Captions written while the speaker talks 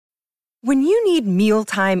When you need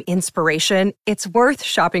mealtime inspiration, it's worth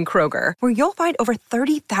shopping Kroger, where you'll find over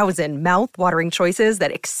 30,000 mouth-watering choices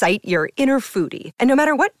that excite your inner foodie. And no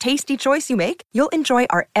matter what tasty choice you make, you'll enjoy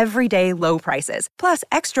our everyday low prices, plus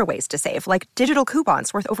extra ways to save, like digital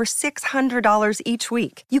coupons worth over $600 each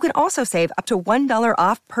week. You can also save up to $1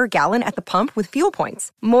 off per gallon at the pump with fuel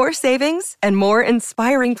points. More savings and more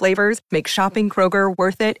inspiring flavors make shopping Kroger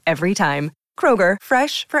worth it every time. Kroger,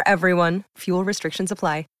 fresh for everyone. Fuel restrictions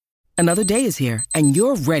apply. Another day is here, and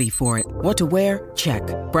you're ready for it. What to wear? Check.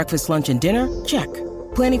 Breakfast, lunch, and dinner? Check.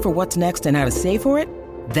 Planning for what's next and how to save for it?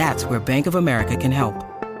 That's where Bank of America can help.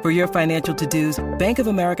 For your financial to-dos, Bank of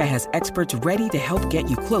America has experts ready to help get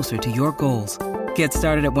you closer to your goals. Get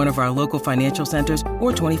started at one of our local financial centers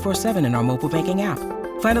or 24/7 in our mobile banking app.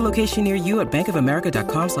 Find a location near you at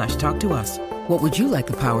bankofamerica.com/talktous. What would you like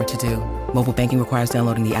the power to do? Mobile banking requires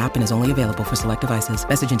downloading the app and is only available for select devices.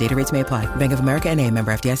 Message and data rates may apply. Bank of America N.A.,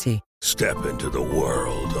 member FDIC. Step into the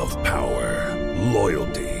world of power,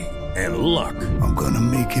 loyalty, and luck. I'm gonna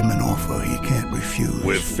make him an offer he can't refuse.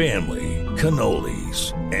 With family,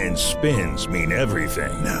 cannolis, and spins mean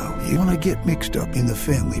everything. Now, you wanna get mixed up in the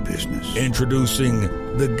family business. Introducing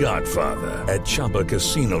The Godfather at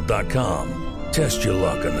ChumbaCasino.com. Test your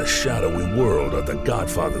luck in the shadowy world of The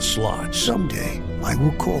Godfather slot. Someday, I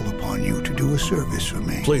will call upon you to do a service for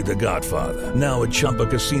me. Play The Godfather, now at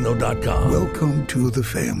ChumbaCasino.com. Welcome to the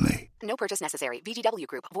family. No purchase necessary. VGW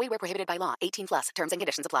Group. Void where prohibited by law. 18 plus. Terms and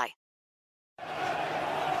conditions apply.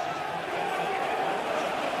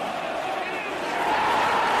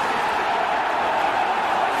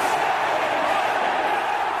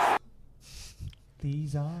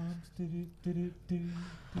 These arms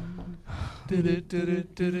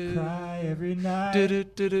cry every night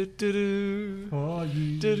for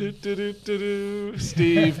you.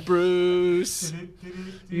 Steve Bruce.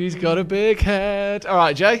 He's got a big head. All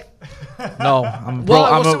right, Jay. No,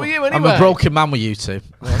 what's it with you anyway? I'm a broken man with you two.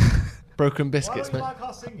 Broken biscuits, Why man. don't you like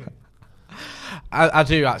our singing? I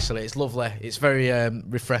do actually. It's lovely. It's very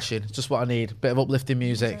refreshing. Just what I need. Bit of uplifting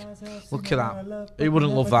music. Look at that. Who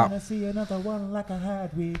wouldn't love that?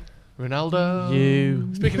 Ronaldo.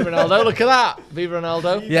 You. Speaking of Ronaldo, look at that. Viva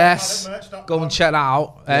Ronaldo. Yes. Go and check that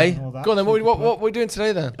out. Eh? Go on then. What are we doing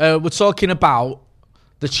today then? We're talking about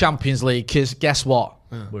the Champions League because guess what?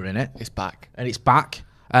 We're in it. It's back. And it's back.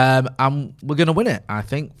 And we're going to win it, I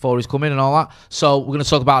think. Four coming and all that. So we're going to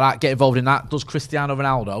talk about that, get involved in that. Does Cristiano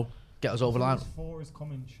Ronaldo get us over the line? 4 is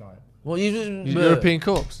coming, shy. Well, European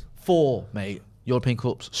Cups? 4, mate. European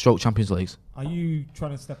Cups, stroke Champions Leagues. Are you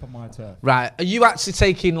trying to step on my turf? Right. Are you actually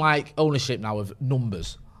taking like ownership now of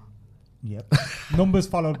numbers? Yep. Numbers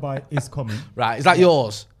followed by is coming. Right. Is that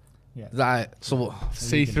yours? Yeah. Is that so?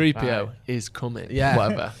 C3PO is coming. Yeah.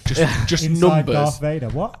 Whatever. Just Inside numbers. Darth Vader.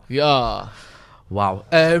 What? Yeah. Wow.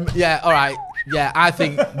 Yeah. All right. Yeah. I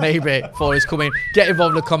think maybe 4 is coming. Get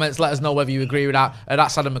involved in the comments. Let us know whether you agree with that.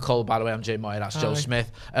 That's Adam McCall, by the way. I'm Jay Moyer. That's Joe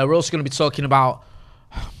Smith. We're also going to be talking about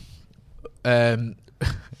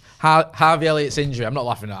Harvey Elliott's injury. I'm not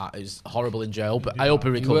laughing at that. It was a horrible injury. I hope he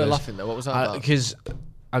recovers. You were laughing though. What was that about? Because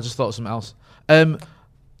I just thought of something else.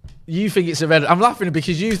 You think it's a red... I'm laughing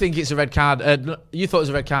because you think it's a red card. You thought it was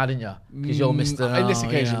a red card, didn't you? Because you're Mr... In this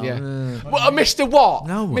occasion, yeah. What, Mr. What?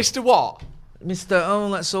 No. Mr. What? Mr.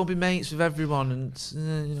 Let's all be mates with everyone. And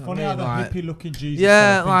you know Funny what I how mean? the Like, hippie-looking Jesus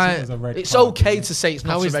yeah, thinks like it was a red it's card. okay to say it's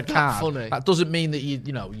not How a is red that card. funny? That doesn't mean that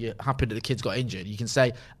you're happy that the kid's got injured. You can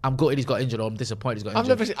say I'm gutted he's got injured or I'm disappointed he's got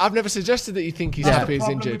injured. I've never suggested that you think he's That's happy the he's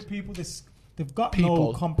problem injured. with people, they've got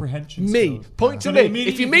People. no comprehension Me. skills. Point to So me. they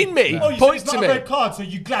If you mean me, oh, you point said it's to not me. a red card, so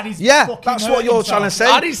you're glad he's Yeah, fucking that's hurt what you're himself. trying to say.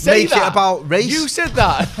 I didn't say Make that. it about race. You said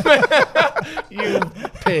that. You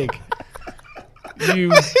pig.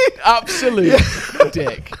 You absolute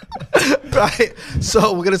dick. Right.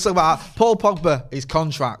 So we're going to talk about Paul Pogba, his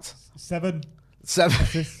contract. 7.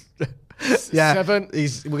 7. Yeah, 7.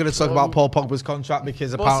 We're going to talk about Paul Pogba's contract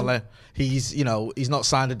because apparently he's not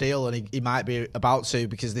signed a deal and he might be about to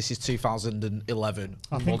because this is 2011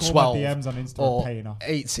 I or think all 12 my DMs on Insta or are paying off.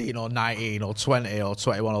 18 or 19 or 20 or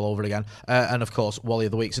 21 all over again. And of course, Wally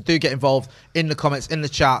of the Week. So do get involved in the comments, in the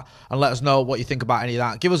chat, and let us know what you think about any of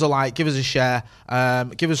that. Give us a like, give us a share,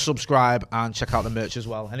 give us a subscribe, and check out the merch as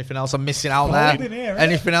well. Anything else I'm missing out Cold in there? here,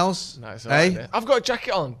 Anything else? No, it's all right, mate. I've got a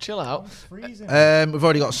jacket on. Chill out. Freezing. We've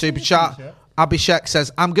already got a super chat. Abhishek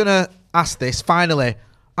says, I'm going to ask this finally.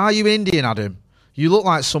 Are you Indian, Adam? You look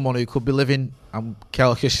like someone who could be living, and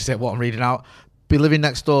Kel she said what I'm reading out, be living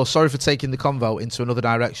next door. Sorry for taking the convo into another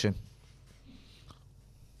direction.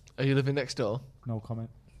 Are you living next door? No comment.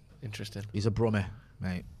 Interesting. He's a Brummie,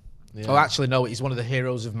 mate. Yeah. Oh, actually, no. He's one of the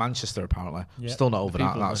heroes of Manchester. Apparently, Yeah. still not over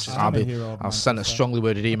that. People That's of I'm a hero of I'll send a Manchester. strongly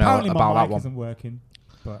worded email Apparently about my that mic one. isn't working,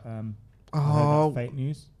 but I heard Oh, that's fake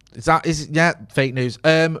news. is fake news.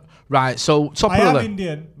 Right. So top I of am the list.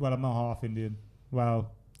 Indian. Well, I'm not half Indian.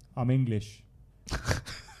 Well, I'm English,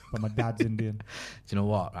 but my dad's Indian. Do you know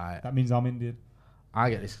what? Right. That means I'm Indian. I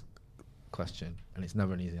get this question, and it's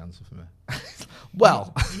never an easy answer for me.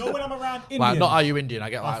 Well, You know when I'm around Indians, like, not are you Indian? I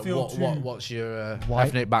get I like, feel what's your white.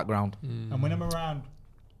 ethnic background? and when I'm around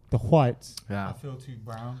the whites, Yeah. I feel too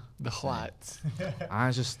brown. The whites.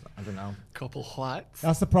 I don't know. Couple whites.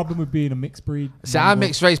 That's the problem with being a mixed breed. See, I'm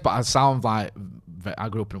mixed race, but I sound like I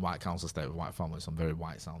grew up in a white council estate with white families. So I'm very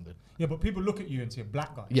white sounding. Yeah, but people look at you and say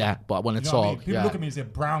black guy. Yeah, but when I You know what I talk, mean? People yeah, look at me and say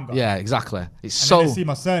brown guy. yeah, exactly. It's And so then they see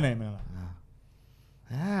my surname and they're like,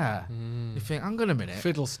 yeah. You think, hang on a minute.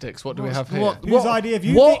 Fiddlesticks. What do we have here? Whose idea have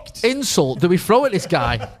you What nicked? insult do we throw at this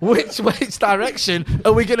guy? which direction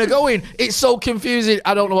are we going to go in? It's so confusing.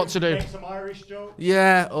 I don't know what to do. Make some Irish jokes.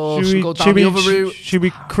 Yeah, or should we go down the other route? Should we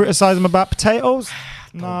criticise them about potatoes?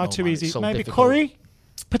 know, No, too man, easy. it's so Maybe difficult. curry?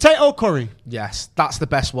 Potato curry. Yes, that's the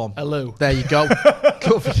best one. Hello. There you go.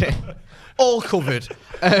 Covered it. All covered.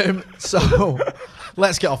 So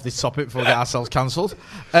let's get off this topic before we get ourselves cancelled.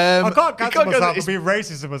 I can't cancel can't go- myself it's- for being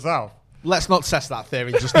racist to myself. Let's not test that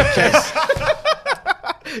theory just in case.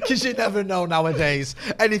 Because you never know nowadays.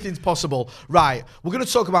 Anything's possible. Right, we're going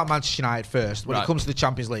to talk about Manchester United first when it Right. comes to the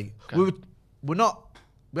Champions League. We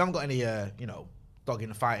haven't got any, dog in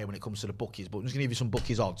the fight here when it comes to the bookies, but I'm just going to give you some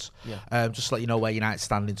bookies odds. Yeah. Just to let you know where United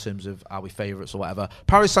stand in terms of are we favourites or whatever.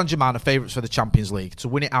 Paris Saint-Germain are favourites for the Champions League. To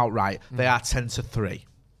win it outright, they are 10-3.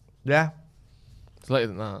 Yeah? It's later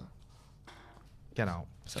than that. Get out.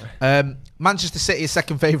 Sorry. Manchester City is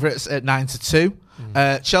second favourites at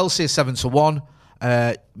 9-2. Chelsea is 7-1.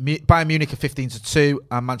 Bayern Munich are 15-2,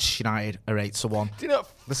 and Manchester United are 8-1. Do you know?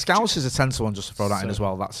 The Scousers are 10-1. Just to throw that in as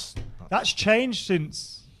well. That's changed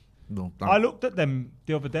since No, I looked at them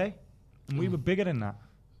the other day, and we were bigger than that.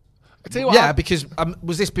 I tell you what. yeah, because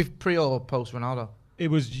was this pre or post Ronaldo? It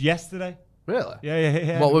was yesterday. Really?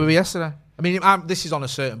 Yeah. What were we yesterday? I mean, this is on a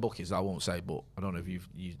certain bookies. I won't say, but I don't know if you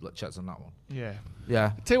checked on that one. Yeah.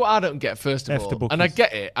 Yeah. Tell you what I don't get, first of F the all, and I bookies.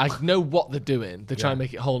 get it. I know what they're doing. They're trying to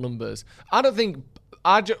make it whole numbers. I don't think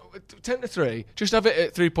 10-3. Just have it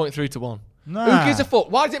at 3.3 to 1. Nah. Who gives a fuck?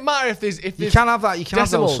 Why does it matter if there's You can have that. You can have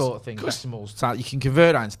decimals? those sort of things. Decimals. So you can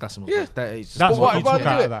convert that into decimals. Yeah. That's But what you why took do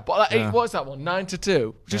out it? of that. But like Yeah. what is that one?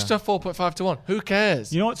 9-2. Just have 4.5 to 1. Who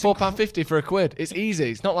cares? You know what's £4.50 for a quid. It's easy.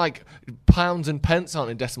 It's not like pounds and pence aren't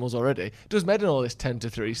in decimals already. It does mean all this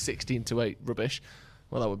 10-3, 16-8 rubbish.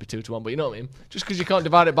 Well, that would be 2 to 1, but you know what I mean. Just because you can't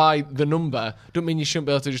divide it by the number, don't mean you shouldn't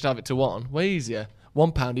be able to just have it to 1. Way easier.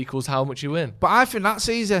 £1 equals how much you win. But I think that's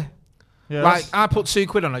easy. Yeah, Like I put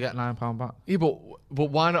 £2 on, I get £9 back. Yeah, but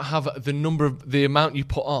why not have the amount you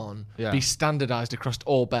put on Yeah. be standardised across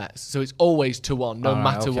all bets? So it's always to 1, no Alright,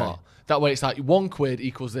 matter okay. what. That way it's like £1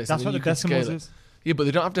 equals this. That's and then what you the can scale decimals it. is. Yeah, but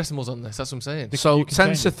they don't have decimals on this. That's what I'm saying. So you can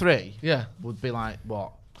change 10-3 Yeah. would be like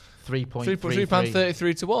what? 3.33.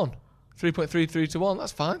 £3.33 to 1. 3.33 to 1.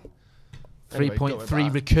 That's fine. Anyway, don't worry 3.3 about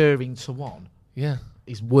it. recurring to 1 Yeah.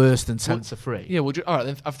 is worse than 10-3. Yeah, well, all right,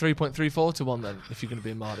 then have 3.34 to 1 then, if you're going to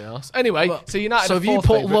be a mardy arse. Anyway, so United So are if you fourth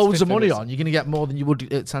put favourites, loads fifth of money favourites. on, you're going to get more than you would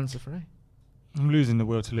at 10-3. I'm losing the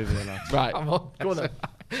will to live here, lads. Right, go on then.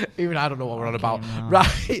 Even I don't know what we're on about.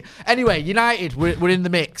 Right. Anyway, United, we're in the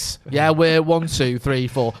mix. Yeah, we're 1, 2, 3,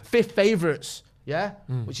 4. Fifth favourites. Yeah?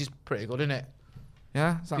 Which is pretty good, isn't it?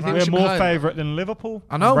 Yeah? Is that You right? think we We're should be more higher? favourite than Liverpool.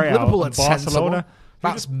 I know, Real, Liverpool and at 10-1. Barcelona.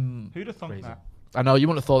 That's Who'd have thought crazy. that? I know, you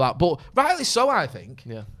wouldn't have thought that. But rightly so, I think.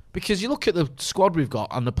 Yeah. Because you look at the squad we've got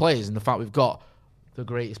and the players and the fact we've got the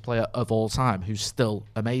greatest player of all time who's still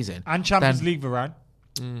amazing. And Champions Then- League Varane.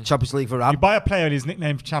 Champions League You Varane. buy a player and his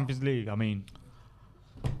nickname for Champions League. I mean,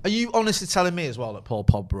 Are you honestly telling me as well that Paul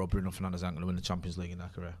Pogba or Bruno Fernandes aren't going to win the Champions League in their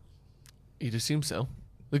career? You'd assume so.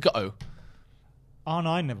 They've got to.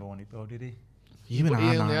 R9 never won it though, did he? You and But he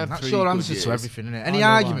only R9. had That's 3 your good answer years. to everything, isn't it? Any love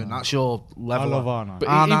argument, R9. that's your level. I love R9. But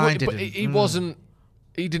R9 but didn't. he wasn't.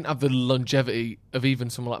 He didn't have the longevity of even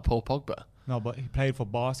someone like Paul Pogba. No, but he played for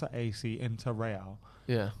Barca, AC, Inter, Real.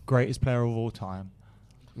 Yeah. Greatest player of all time.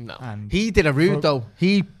 No. And He did a rude though.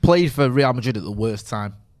 He played for Real Madrid at the worst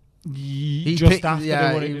time. He just picked- after yeah,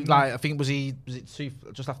 they won it, he- didn't like I think was it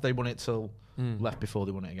just after they won it till left before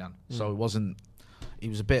they won it again. So it wasn't. He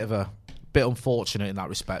was a bit unfortunate in that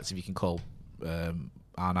respect, if you can call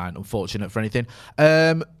R9 unfortunate for anything.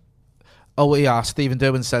 Stephen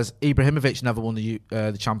Derwin says Ibrahimovic never won the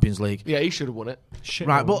Champions League. Yeah, he should have won it. Shit,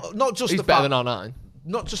 Right, no. but not just He's the better fact, than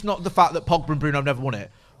R9. not the fact that Pogba and Bruno have never won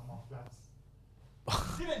it.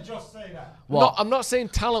 didn't just say that. What? I'm not saying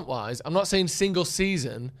talent-wise. I'm not saying single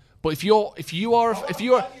season. But if you are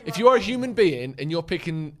a human being and you're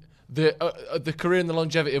picking the career and the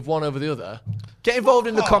longevity of one over the other, Get involved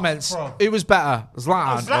in the comments. bro. Who was better,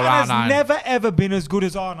 Zlatan or Zlatan has R9? never ever been as good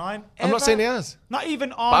as R9. I'm not saying he has. Not even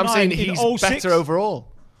R9. But I'm saying in he's 06. better overall.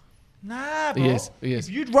 Nah, bro. He is. If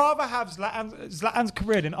you'd rather have Zlatan's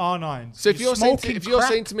career than R9. So if you're saying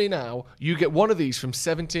to me now, you get one of these from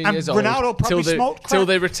 17 And years old Ronaldo probably smoked till crack.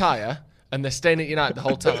 they retire and they're staying at United the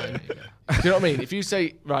whole time. Do you know what I mean? If you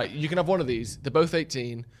say, right, you can have one of these, they're both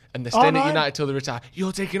 18 and they're staying at R9? United till they retire,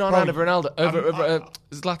 you're taking R9 over Ronaldo, over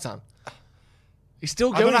Zlatan. He's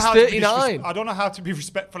still going, he's 39. I don't know how to be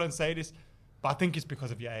respectful and say this, but I think it's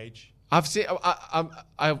because of your age. I've seen.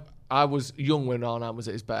 I was young when Arnhem was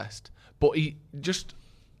at his best, but he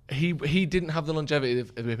didn't have the longevity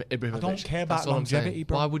of Ibrahimovic. I don't care about That's all I'm longevity, saying.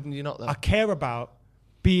 bro. Why wouldn't you not? Though? I care about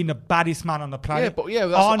being the baddest man on the planet. Yeah,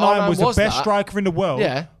 but that's what R9 was the was best that. striker in the world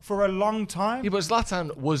Yeah. for a long time. Yeah, but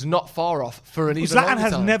Zlatan was not far off for an even Zlatan longer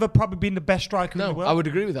has time. never probably been the best striker in the No, world. I would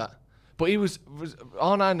agree with that. But he was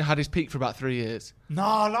R9 had his peak for about 3 years.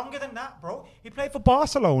 No, longer than that, bro. He played for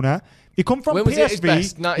Barcelona. He come from When was PSV. he at his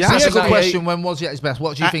best? Yeah, that's a good 97, question. When was he at his best?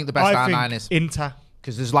 What do you think the best I R9 think is? Inter.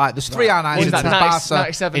 Because there's three R9s. Was in that there. 90, Barca,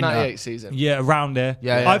 97, Inter. 98 season? Yeah, around there.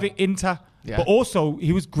 Yeah. I think Inter. Yeah. But also,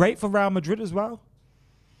 he was great for Real Madrid as well.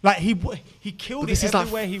 Like, he killed But it this is like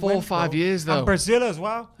everywhere he 4 went. or 5 bro. years, though. And Brazil as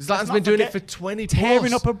well. Zlatan's Let's not been doing it forget for 20 tearing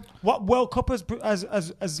plus. up what World Cup as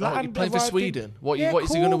Zlatan He played for arrived in? Sweden. What Yeah, is he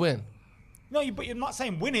cool. going to win? No, but you're not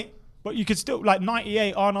saying win it. But you could still, like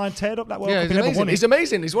 98, R9 teared up that World Yeah, Cup. he's He never amazing. won it. He's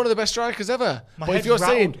amazing. He's one of the best strikers ever. My But if head's you're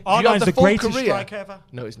rattled. saying if you R9's have the the full greatest career, striker ever.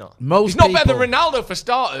 no, he's not. Most he's not better people- than Ronaldo for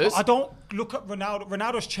starters. I don't look at Ronaldo.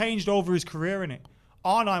 Ronaldo's changed over his career in it.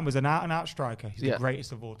 R9 was an out-and-out striker. He's Yeah. the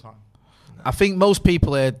greatest of all time. I think most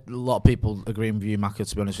people here, a lot of people agree with you, Maka,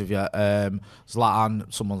 to be honest with you.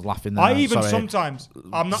 Zlatan, someone's laughing there. I even sorry. sometimes,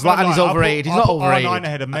 I'm not Zlatan gonna is lie, overrated. I'll He's not put overrated. R9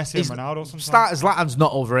 ahead of Messi He's- and Ronaldo sometimes. Zlatan's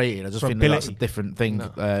not overrated. I just For think that's a ability. different thing.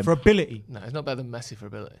 No. For ability. No, he's not better than Messi for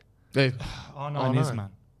ability. R9 is, R9. man.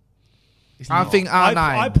 He's I not. think R9.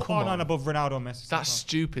 I put Come R9 on. above Ronaldo and Messi. That's sometimes.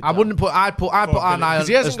 stupid. I wouldn't put. I'd put R9 because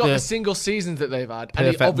he hasn't as got the the single seasons that they've had, and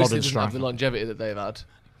he perfect obviously modern doesn't have the striker. longevity that they've had.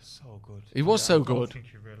 So good. He was so I don't good. think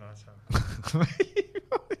you realise how.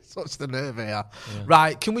 Such the nerve here.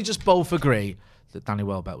 Right, can we just both agree that Danny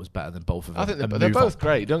Welbeck was better than both of them? I think and they're move both on?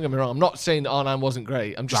 great. Don't get me wrong. I'm not saying R9 wasn't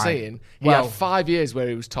great. I'm just Right. saying he Well- had 5 years where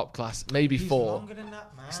he was top class, maybe He's 4. longer than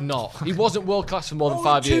that, man. It's not. He wasn't world class for more than Oh,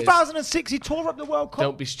 5 years. 2006, he tore up the World Cup.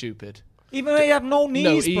 Don't be stupid. Even though he had no knees,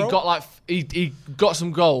 No, he bro. got like he got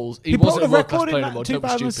some goals. He, He broke wasn't the a world class record in player that anymore. Don't be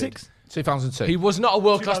 2006. stupid. 2002. He was not a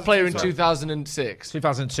world class player in 2002, 2006.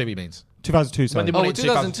 2002, he means. 2002, sorry. When they won Oh, it in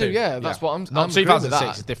 2002. Yeah, that's what I'm. Not I'm agreeing with 2006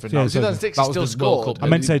 that. is different. Yeah, That was- 2006 that he was still the World scored. Cup. I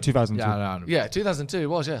meant to say 2002. Yeah, no. Yeah, 2002 it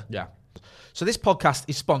was. Yeah. Yeah. So this podcast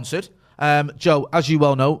is sponsored. Joe, as you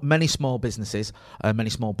well know, many small businesses,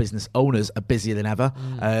 many small business owners are busier than ever.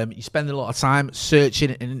 You spend a lot of time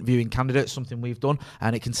searching and interviewing candidates, something we've done,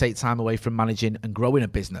 and it can take time away from managing and growing a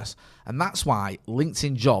business. And that's why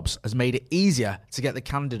LinkedIn Jobs has made it easier to get the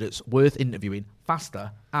candidates worth interviewing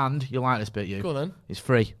faster. And you'll like this bit, you. Go on then. It's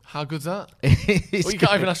free. How good's that? It's Well, you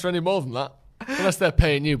can't even ask for any more than that. Unless they're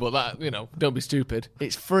paying you, but that, don't be stupid.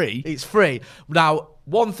 It's free. It's free. Now,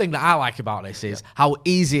 one thing that I like about this is how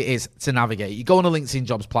easy it is to navigate. You go on a LinkedIn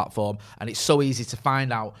Jobs platform, and it's so easy to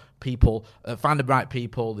find out people, find the right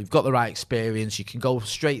people, they've got the right experience. You can go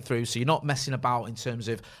straight through, so you're not messing about in terms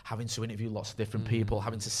of having to interview lots of different people,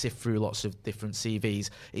 having to sift through lots of different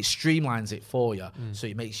CVs. It streamlines it for you, so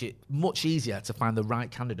it makes it much easier to find the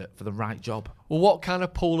right candidate for the right job. Well, what kind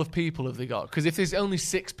of pool of people have they got? Because if there's only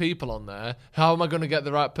 6 people on there, how am I going to get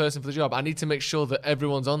the right person for the job? I need to make sure that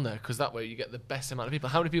everyone's on there, because that way you get the best amount of people.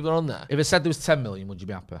 How many people are on there? If it said there was 10 million, would you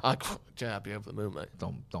be happy? I'd be over the moon, mate.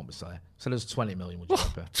 Don't be silly. So there's 20 million, would you be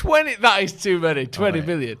happy? 20, that is too many. 20 All right.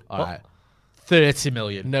 million. All What? right. 30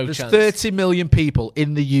 million. No There's chance. 30 million people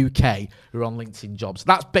in the UK who are on LinkedIn Jobs.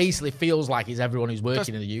 That basically feels like it's everyone who's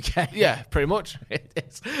working in the UK. Yeah, pretty much. It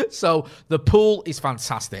is. So the pool is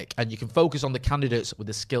fantastic, and you can focus on the candidates with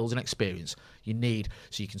the skills and experience you need,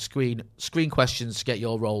 so you can screen questions to get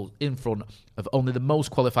your role in front of only the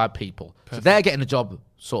most qualified people. So they're getting a job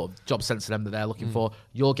sent to them that they're looking for.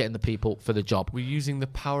 You're getting the people for the job. We're using the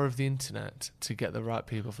power of the internet to get the right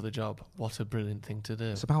people for the job. What a brilliant thing to do.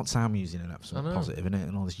 It's about time using it for something I know. positive, isn't it?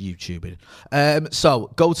 And all this YouTubing.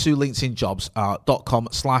 So go to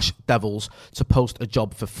linkedinjobs.com/devils to post a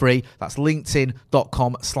job for free. That's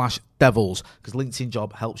linkedin.com/devils, because LinkedIn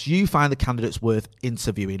Job helps you find the candidates worth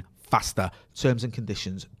interviewing faster. Terms and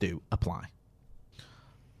conditions do apply.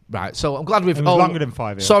 Right, so I'm glad we've... It was longer than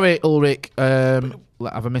 5 years. Sorry, Ulrich. Have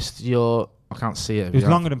I missed your... I can't see it. It was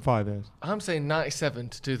longer than 5 years. I'm saying 97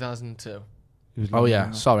 to 2002. It was Oh, longer yeah,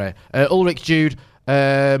 than that. sorry. Ulrich Jude,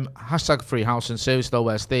 hashtag Free House and Series Still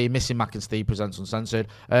Where's Steve, Missing Mac and Steve presents Uncensored.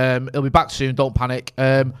 He'll be back soon, don't panic.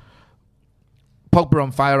 Pogba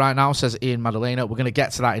on fire right now, says Ian Madalena. We're going to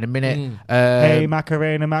get to that in a minute. Hey,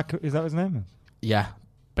 Macarena, is that his name? Yeah,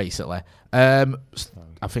 basically. I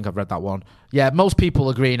think I've read that one. Yeah, most people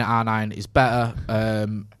agreeing that R9 is better.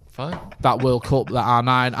 Fine. That World Cup, that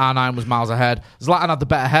R9 was miles ahead. Zlatan had the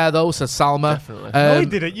better hair though, says Salma. Definitely. No, he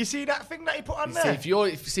didn't. You see that thing that he put on See, there? if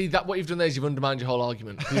you see that, what you've done there is you've undermined your whole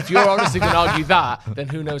argument. If you're honestly going to argue that, then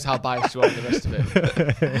who knows how biased you are in the rest of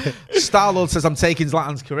it. Starlord says I'm taking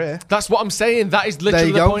Zlatan's career. That's what I'm saying. That is literally There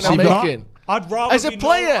you the go. point See, I'm not- making. I'd rather As a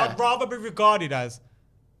player. I'd rather be regarded as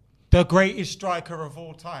the greatest striker of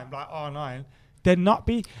all time, like R9, than not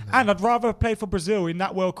be. And I'd rather play for Brazil in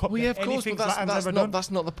that World Cup Well, than yeah, of course, anything but Zlatan's ever done. that's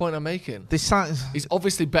not the point I'm making. This sounds... He's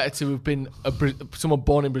obviously better to have been someone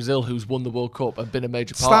born in Brazil who's won the World Cup and been a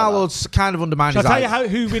major part of Starlord's kind of undermined Shall his I tell you eye.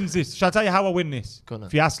 who wins this? Shall I tell you how I win this? Go on then.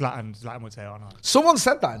 If you ask Zlatan would say R9. Someone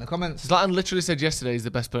said that in the comments. that. Zlatan literally said yesterday he's the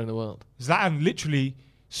best player in the world. Zlatan literally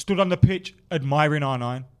stood on the pitch admiring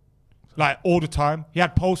R9. Like, all the time. He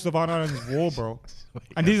had posters of R9 on his wall, bro.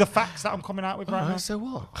 And these are facts that I'm coming out with right now. Alright, so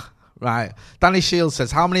what? Right. Danny Shields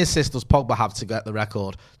says, how many assists does Pogba have to get the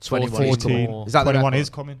record? 21. Is 14. coming. Is that the 21 record? is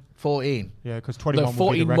coming. 14. Yeah, because No, 21 will be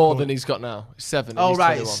 14 the more record. than he's got now. 7. Oh, he's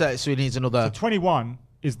right. 21. So he needs another... 21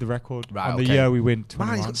 is the record. Right, on the okay. year we win Man,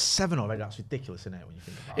 21. he's got 7 already. That's ridiculous, isn't it, when you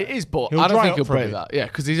think about it? It is, but He'll I don't dry think up he'll for a break bit. that. Yeah,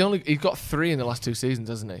 because he's got 3 in the last 2 seasons,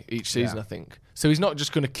 hasn't he? Each season, Yeah. I think. So he's not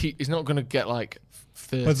just going to keep. He's not going to get like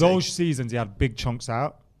 30. But those seasons, he had big chunks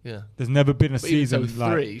out. Yeah. There's never been a But even season though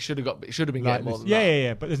like 3 should have been like getting more this. than Yeah, that. yeah,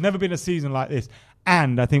 yeah. But there's never been a season like this.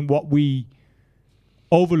 And I think what we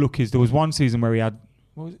overlook is there was one season where he had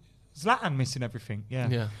what was it? Zlatan missing everything. Yeah.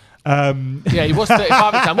 Yeah. Yeah, He was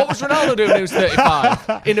 35 at the time. What was Ronaldo doing when he was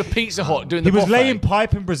 35? In a Pizza Hut doing he the was buffet? laying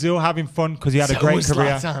pipe in Brazil, having fun because he had a So great was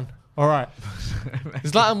career. Zlatan. All right.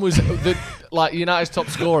 Zlatan was United's top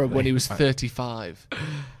scorer when he was 35.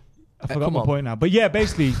 I forgot come my on. point now. But yeah,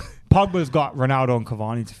 basically, Pogba's got Ronaldo and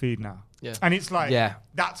Cavani to feed now. Yeah. And it's like, Yeah.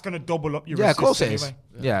 that's going to double up your Yeah, of assists course it is. anyway.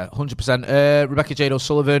 Yeah, 100%. Rebecca Jade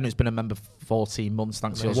O'Sullivan, who's been a member for 14 months,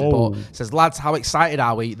 thanks for your Whoa. support, says, lads, how excited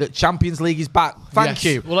are we that Champions League is back? Thank Yes.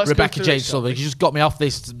 you, Well, let's go Rebecca through Jade it, shall Sullivan. we? You just got me off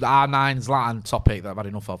this R9 Zlatan topic that I've had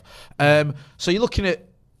enough of. So you're looking at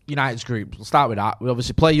United's group. We'll start with that. We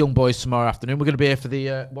obviously play Young Boys tomorrow afternoon. We're going to be here for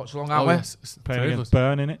the watch along, aren't Oh, we? yes. Playing 3 of against us.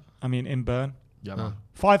 Burn, innit? I mean, in Burn. Yeah, man.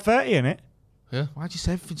 5:30, innit? Yeah. Why'd you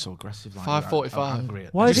say everything so aggressive? Like 5:45. I'm angry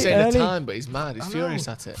at Why this. is Just it saying early? the time, but he's mad. He's furious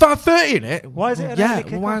at it. 5:30 in it? Why is it an Yeah,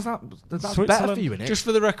 early well, why kickoff? is that? That's better Switzerland. for you, innit? Just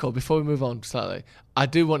for the record, before we move on slightly, I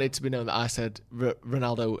do want it to be known that I said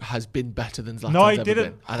Ronaldo has been better than Zlatan's No, he ever didn't.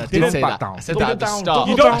 been. And I Didn't did say back that. down. I said Double that at the down, start. double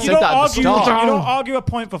You down. don't, I you said don't that at the argue. start. You don't argue a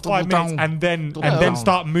point for 5 Double minutes down. and then Double and then down.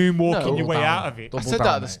 start moonwalking No. your way Double out down. of it. I Double said that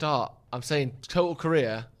down, at the mate. start. I'm saying total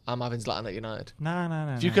career, I'm having Zlatan at United.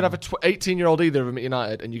 No. If you could have a 18-year-old either of them at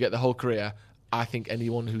United and you get the whole career, I think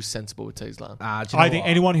anyone who's sensible would take Zlatan. Do you know I think what?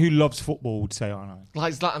 anyone who loves football would say, "Oh no."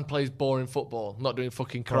 Like Zlatan plays boring football, not doing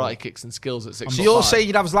fucking karate kicks and skills at 6 So you're saying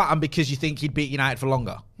you'd have Zlatan because you think he'd beat United for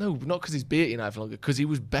longer? No, not because he's beat United for longer, because he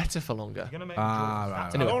was better for longer. You're gonna make Ah, me draw for right.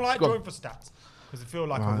 stats. Anyway, I don't like go on. drawing for stats because I feel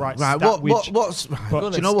like a Right, right right. stat What's right, But- do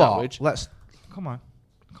you Let's know start what? with- Let's Come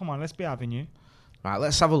on, let's be having you.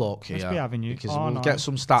 let's have a look here. Let's be having you. because R9. we'll get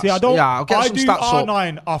some stats. See, I don't. Yeah, I'll get I some do stats up.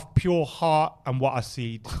 R9 off pure heart and what I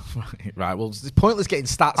see. Right. Well, it's pointless getting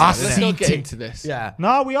stats. I out, isn't Let's it? not get CT. into this. Yeah.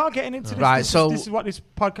 No, we are getting into this. Right, This so- is what this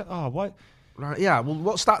podcast. Oh, what? Right. Yeah. Well,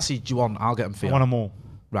 what stats do you want? I'll get them for I you. want them all.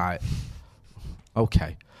 Right.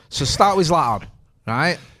 Okay. So start with Zlatan.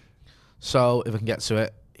 Right. So if I can get to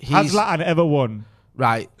it, Has Zlatan ever won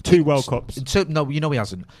right 2 World Cups? No, you know he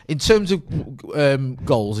hasn't. In terms of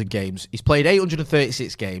goals in games, he's played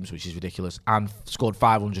 836 games, which is ridiculous, and scored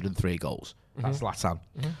 503 goals. That's Zlatan.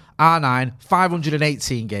 R9,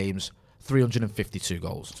 518 games, 352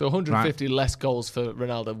 goals. So 150 less goals for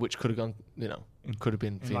Ronaldo, which could have gone, could have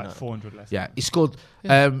been for In like United. 400 less. Yeah, he scored.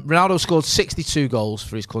 Ronaldo scored 62 goals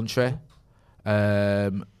for his country.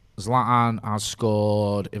 Zlatan has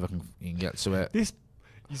scored. If I can, you can get to it. This.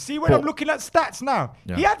 You see when But- I'm looking at stats now?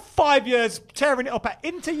 Yeah. He had 5 years tearing it up at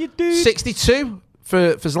Inter, you dude. 62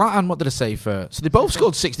 for Zlatan. What did I say for? So they both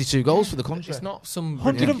scored 62 goals for the country. It's not some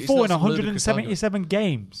 104 in it's not some ludicrous 177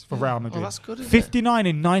 games for Real Madrid. that's good, isn't it? 59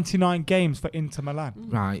 in 99 games for Inter Milan.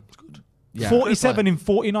 Right. Yeah. 47 in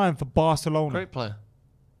 49 for Barcelona. Great player.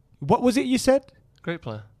 What was it you said? Great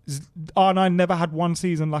player. R9 never had one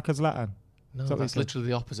season like a Zlatan. No, what that's he said? literally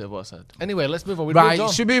the opposite of what I said. Anyway, let's move on. We Right, moved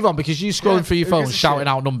on. should we move on because you scrolling through your who phone gives a shouting shit?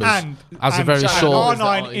 out numbers as a And very shout out short. numbers.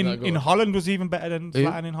 R9 that are in good. Holland was even better than Who?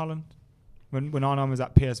 Zlatan in Holland. When R9 was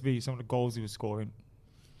at PSV, some of the goals he was scoring.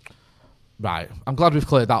 Right, I'm glad we've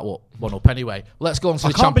cleared that one up. Anyway, let's go on to I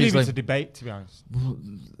the can't Champions believe it's a League. debate, to be honest.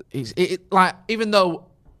 Like, even though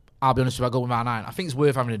I'll be honest with you, I go with R9. I think it's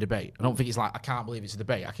worth having a debate. I don't think it's like I can't believe it's a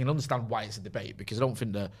debate. I can understand why it's a debate because I don't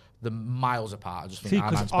think the miles apart. I just think See, R9's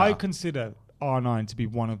because better. I consider R9 to be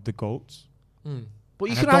one of the GOATs. But you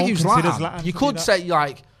and can I don't argue consider Zlatan. Zlatan You to be could that. say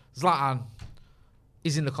like Zlatan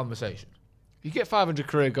is in the conversation. You get 500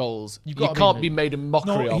 career goals. You gotta can't be- be made a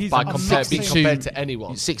mockery No, of he's by a being 62 compared to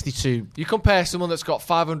anyone. 62. You compare someone that's got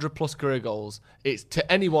 500 plus career goals, it's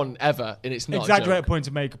to anyone ever, and it's not a Exaggerate joke. point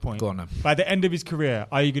to make a point. Go on then. By the end of his career,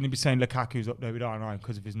 are you going to be saying Lukaku's up there with R9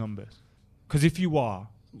 because of his numbers? Because if you are,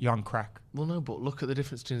 you're on crack. Well, no, but look at the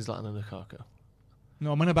difference between Zlatan and Lukaku.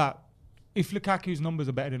 No, I'm on about if Lukaku's numbers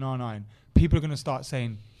are better than R9, people are going to start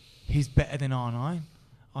saying he's better than R9.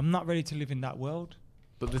 I'm not ready to live in that world.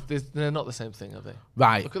 But they're not the same thing, are they?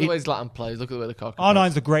 Right. Look at the way Zlatan plays. Look at the way Lukaku R9's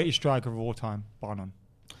plays. the greatest striker of all time, bar none.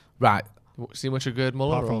 Right. See much of Gerd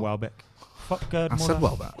Muller? Apart from or- Welbeck. Fuck Gerd I Muller. said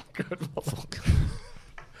well that.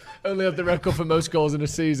 Only had the record for most goals in a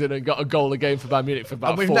season and got a goal a game for Bayern Munich for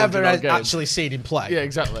about And we've 400 never odd games. actually seen him play. Yeah,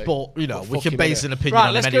 exactly. But, you know, But we fucking can base minute. an opinion Right,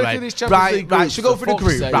 on let's him go anyway. through these Champions League Right, groups, should we go for through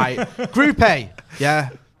the fuck's group? sake. Right. Group A, yeah.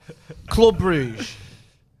 Club Brugge,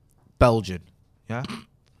 Belgian. Yeah?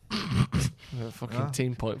 A fucking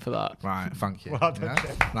team point for that. Right, thank you. Well done, Yeah,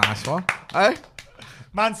 Jeff. nice one. Hey?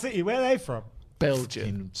 Man City, where are they from? Belgium.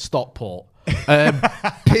 In Stockport.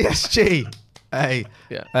 PSG. Hey.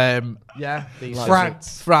 Yeah. Yeah. these-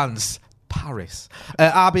 France. Paris.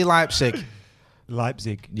 RB Leipzig.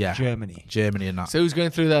 Leipzig. Yeah. Germany. Germany and that. So who's going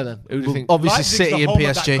through there then? Who do you Well, think? obviously Leipzig's City the and home of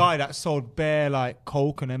PSG. that guy that sold bare like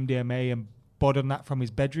coke and MDMA and bud and that from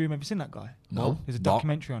his bedroom. Have you seen that guy? No. There's a What?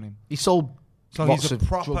 documentary on him. He sold So lots he's a of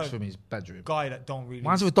proper drugs from his bedroom. Guy that don't really.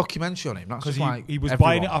 Why is there a documentary on him? That's Because just like he was everyone.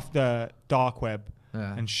 buying it off the dark web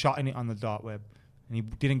Yeah. and shotting it on the dark web, and he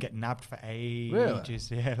didn't get nabbed for ages.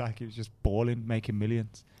 Really? Yeah, like he was just balling, making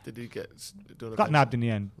millions. Did he get done? Got nabbed in the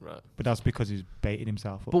end, Right. but that's because he was baiting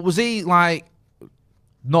himself up. But was he like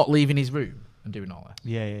not leaving his room and doing all that?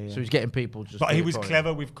 yeah. So he's getting people just. But do he it was for him.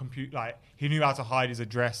 clever with compute. Like he knew how to hide his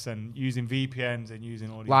address and using VPNs and using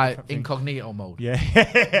all these Like different things. incognito mode. Yeah,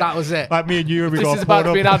 That was it. Like me and you, we This got is about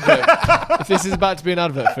to be an Pornhub. advert. If this is about to be an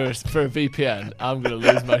advert for a VPN, I'm going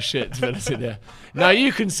to lose my shit, to be honest with you. Now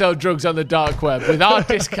you can sell drugs on the dark web with our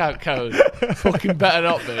discount code. Fucking better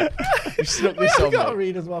not be. You snuck this I on got to me.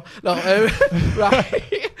 read as well. No,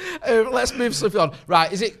 right. Let's move swiftly on.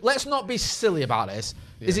 Right, is it? Let's not be silly about this.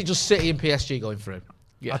 Is it just City and PSG going through?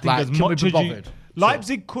 Yeah. I think Like, as can we much be as you, bothered?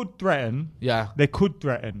 Leipzig could threaten. Yeah, They could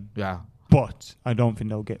threaten, yeah. but I don't think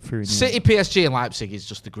they'll get through. In the City, end. PSG, and Leipzig is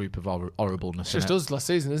just a group of horribleness. It's just innit? us last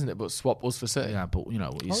season, isn't it? But swap us for City. Yeah, but you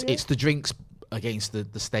know, it's, Oh, yeah. it's the drinks against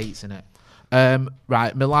the states, innit?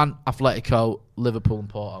 Right, Milan, Atletico, Liverpool, and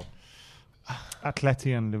Porto.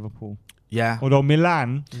 Atleti and Liverpool. Yeah, Although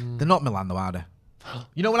Milan, they're not Milan though, are they?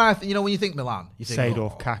 You know when when you think Milan, you think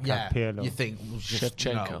Seedorf, Kaká, yeah, Pirlo. you think just,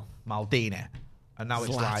 Shevchenko. Maldini, and now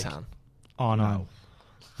it's like Zlatan. oh no,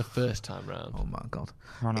 The first time round. oh my god,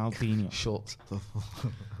 Ronaldinho. shut.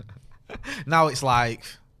 Now it's like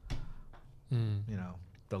you know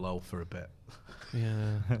the low for a bit.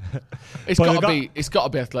 Yeah. It's But got they to got- be. It's got to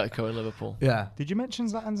be Atletico and Liverpool. Yeah. Did you mention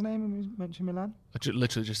Zlatan's name when you mentioned Milan? I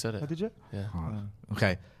literally just said Oh, it. did you? Yeah.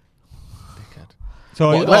 Okay. Dickhead. So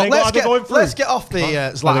Well, are they let's going through? get off the Are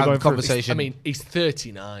they Zlatan going through? conversation. I mean, he's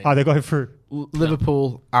 39. Are they going through?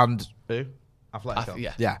 Liverpool and who? Atletico.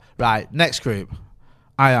 yeah. Yeah. Right. Next group.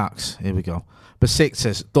 Ajax. Here we go.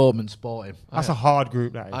 Besiktas, Dortmund, Sporting. That's a hard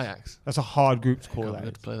group. That is. Ajax. That's a hard group to call. God, That good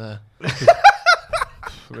is. to play there.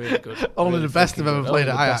 Really good. Only Really the best fucking have ever good. played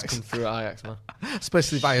Only at the best Ajax. come through at Ajax, man.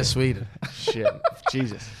 Especially via Sweden. Shit.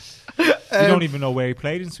 Jesus. You don't even know where he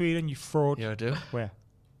played in Sweden. You fraud. Yeah, I do. Where?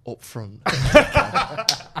 Up front.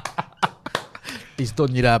 He's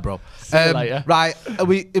done you there, bro. you later. Right. Are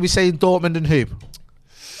we saying Dortmund and who?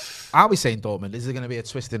 Are we saying Dortmund? Is there going to be a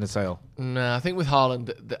twist in the tail? No, I think with Haaland,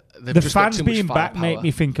 they've The just got fans too much being back firepower. make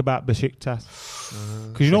me think about Besiktas.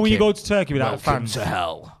 Because you know when you go to Turkey without Welcome fans, to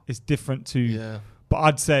hell. it's different to. Yeah. But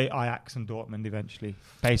I'd say Ajax and Dortmund eventually,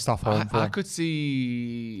 based off home I form. could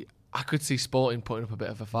see Sporting putting up a bit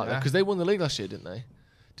of a fight Yeah. because they won the league last year, didn't they?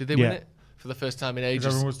 Did they win Yeah. it for the first time in Because ages?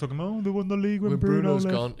 everyone was talking, oh, they won the league when When Bruno Bruno's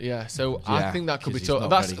left. gone, yeah. So Yeah, I think that could be 'cause he's tough. not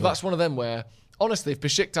That's very good. that's one of them where honestly, if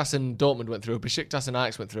Besiktas and Dortmund went through, Besiktas and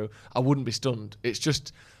Ajax went through, I wouldn't be stunned. It's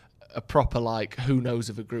just a proper like who knows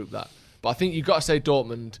of a group that But I think you've got to say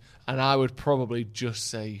Dortmund, and I would probably just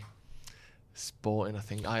say Sporting. I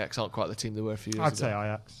think Ajax aren't quite the team they were a few years I'd ago. say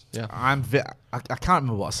Ajax. Yeah. I can't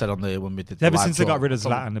remember what I said on the when we did. The Ever live since they draw. got rid of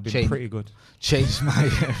Zlatan, they've been pretty good. Changed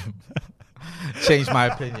my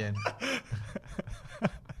opinion.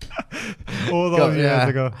 All those years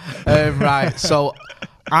ago. Right, so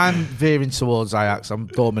I'm veering towards Ajax. I'm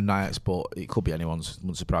Dortmund Ajax, but it could be anyone's.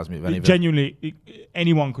 Wouldn't surprise me if any of it. Genuinely,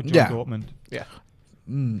 anyone could join Dortmund. Yeah.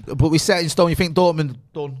 But we set in stone. You think Dortmund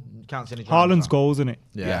done? Can't see any. Haaland's goals, isn't it?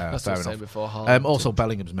 Yeah, that's fair what I was saying enough. before. Haaland. Also,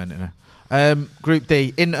 Bellingham's meant in it. Group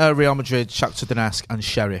D: Inter, Real Madrid, Shakhtar Donetsk, and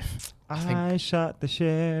Sheriff. I shot the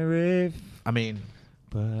sheriff. I mean,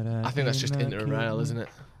 I think that's just Inter and Real, isn't it?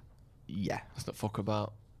 yeah, Let's not fuck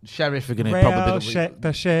about. Sheriff are going to Real probably check the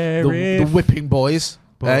the sheriff. whipping boys.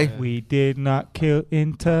 But we did not kill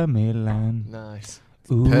Inter Milan. Nice.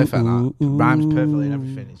 Ooh, Perfect. ooh, That. Rhymes ooh. perfectly and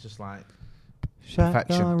everything. It's just like Shot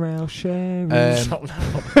perfection. the Real sheriff.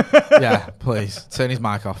 yeah, please turn his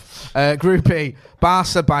mic off. Group E: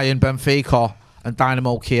 Barca, Bayern, Benfica, and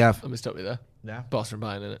Dynamo Kiev. Let me stop you there. Yeah, Barca and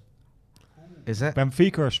Bayern, innit? is it?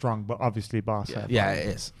 Benfica are strong, but obviously Barca. Yeah, it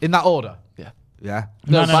is. In that order. Yeah. Yeah.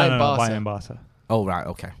 No, no, Bayern, Barca. Bayern, Barca. Oh right,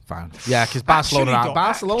 okay, fine. Yeah, because Barcelona, Actually,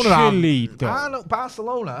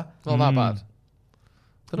 Barcelona. Not that bad.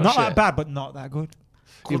 They're Not shit. that bad, but not that good.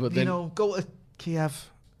 Yeah, Could, but then- go to Kiev.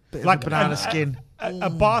 Bit Like of a banana skin. A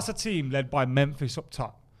Barca team led by Memphis up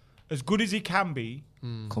top, as good as he can be,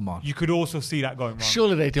 Come on. you could also see that going wrong.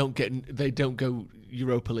 Surely they don't go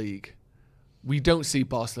Europa League. We don't see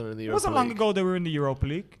Barcelona in the It Europa wasn't League. long ago they were in the Europa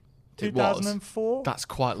League. It was. 2004. That's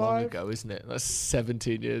quite long 5. ago, isn't it? That's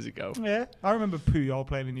 17 years ago. Yeah, I remember Puyol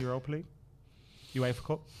playing in the Europa League, UEFA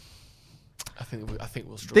Cup. I think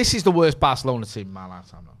we'll struggle. This is the worst Barcelona team in my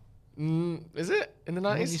lifetime, though. Is it in the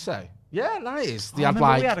What do you 90s? say? Yeah, 90s. They I had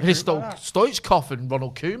remember we had a group Hristo like that. Stoichkov and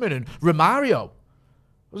Ronald Koeman and Romario. It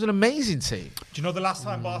was an amazing team. Do you know the last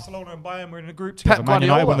time Barcelona and Bayern were in a group Pep together? Man United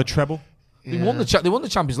Guardiola. won the treble. They won the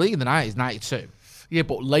Champions League in the 90s, 92. Yeah,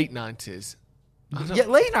 but late 90s. Yeah,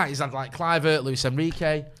 late 90s had like Clivert, Luis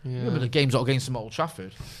Enrique. Remember the games all against them at Old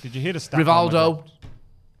Trafford? Did you hear the stat? bomb I Rivaldo. dropped?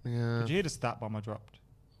 Yeah. Did you hear the stat bomb I dropped?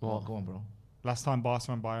 What? Go on, bro. Last time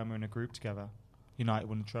Barca and Bayern were in a group together, United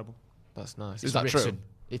won the treble. That's nice. It's Is that written. true?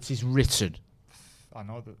 It is written. I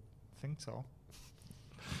know that. I think so.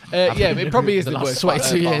 Yeah, it probably is the last worst.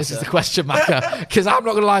 22 years is the question marker. Because I'm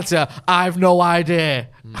not going to lie to you, I have no idea.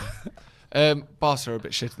 Barca are a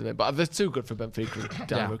bit shit at the minute, but they're too good for Benfica and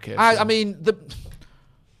Dynamo Kiev. I mean,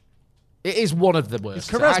 it is one of the worst.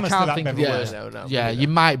 Is Quaresma I still can't at think of Benfica? the Yeah, worst. no, Yeah, yeah. you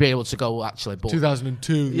might be able to go actually, but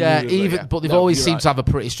 2002. yeah, but they've always you're seemed right. to have a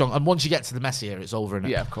pretty strong. And once you get to the Messi era, it's over, innit?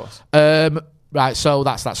 Yeah, of course. Right, so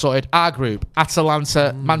that's that sorted. Our group: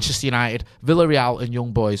 Atalanta, Manchester United, Villarreal, and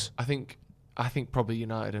Young Boys. I think probably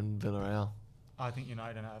United and Villarreal. I think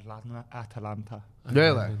United and Atalanta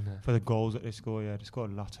Really? for the goals that they score. Yeah, they score a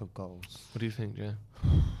lot of goals What do you think, Jay?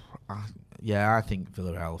 Yeah, I think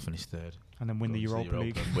Villarreal will finish third. and then win the Go to Europa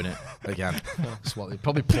League. and win it again. That's what they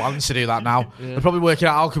probably plan to do that now. They're probably working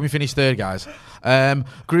out how can we finish third, guys.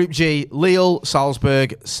 Group G: Lille,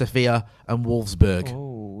 Salzburg, Sevilla, and Wolfsburg.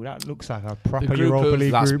 Oh, that looks like a proper group Europa of-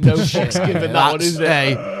 League That's group. no fucks given that one, That's- isn't it?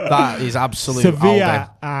 hey, that is absolute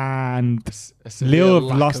Sevilla and Lille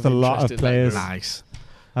have lost a lot of players, nice.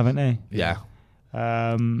 haven't they? Yeah.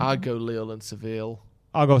 I'd go Lille and Seville.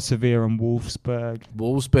 I'll go Sevilla and Wolfsburg.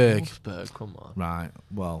 Wolfsburg. Wolfsburg, come on. Right.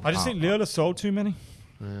 Well, I just think Lille have sold too many.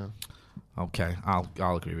 Yeah. Okay, I'll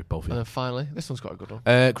agree with both of And you. then finally, this one's got a good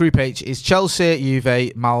one. Group H is Chelsea,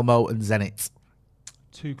 Juve, Malmo, and Zenit.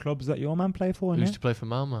 Two clubs that your man play for, Who used innit? to play for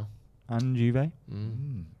Malmo? And Juve.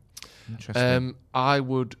 Interesting. I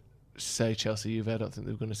would say Chelsea, Juve. I don't think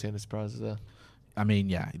they're going to see any surprises there. I mean,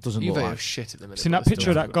 yeah, it doesn't Juve look are like. shit at the minute. Seen but that they're picture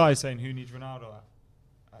of still that guy saying who needs Ronaldo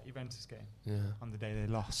at Juventus game Yeah. on the day they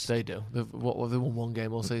lost. They do. They won one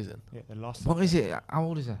game all season. Yeah, they lost. What is it? How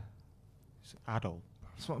old is he? It's adult.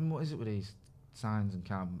 What is it with these signs and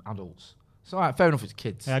adults? It's alright, fair enough, it's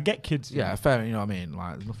kids. Yeah, I get kids. Yeah, fair, you know what I mean?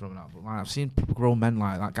 Like, there's nothing wrong with that. But like, I've seen proper grown men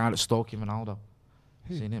like that guy that's stalking Ronaldo.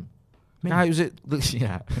 Seen him? Guy who's at.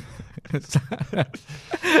 Yeah.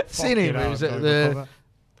 Seen him? He was at the.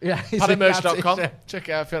 Yeah, he's in that PaddyMerch.com. t-shirt. Check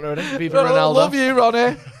it out if you're not ready. Viva Oh, Ronaldo. love you,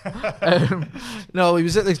 Ronnie. No, he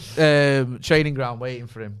was at the training ground waiting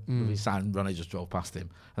for him. He sat and Ronnie just drove past him.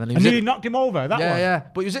 And then he And was he at, knocked him over. That yeah, one. yeah.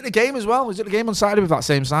 But he was at the game as well. He was at the game on Saturday with that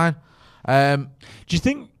same sign. Do you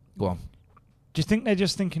think? Go on. Do you think they're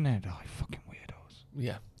just thinking they're fucking weirdos?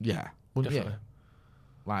 Yeah. Yeah. Definitely. Yeah.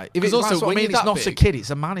 Like, if 'Cause it's also, also, when I mean, you're it's that not a big, kid, it's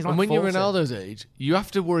a man. He's like And when you're 40. Ronaldo's age, you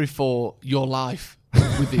have to worry for your life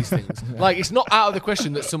with these things. Like, it's not out of the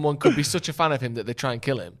question that someone could be such a fan of him that they try and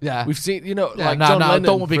kill him. Yeah. We've seen, like no, John Lennon,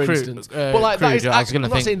 don't be for crude. instance. But like, that is, Crude, I was gonna I'm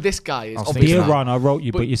not think- saying this guy is. I was thinking Dear that. Ron, I wrote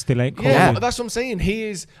you, but you still ain't called Yeah, me. that's what I'm saying. He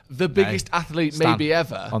is the biggest athlete Stan, maybe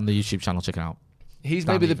ever. on the YouTube channel. Check it out. He's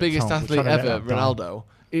Stan maybe the even. biggest Tom, we're athlete trying to let ever, that down.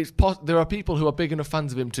 Ronaldo. There are people who are big enough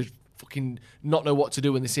fans of him to fucking not know what to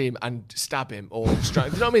do when they see him and stab him or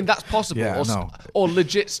strike. You know what I mean? That's possible. Yeah, or, I know. or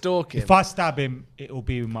legit stalk him. If I stab him, it'll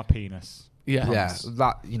be with my penis. Yeah.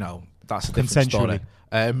 That that's a different Consensually.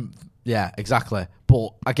 story. Yeah, exactly.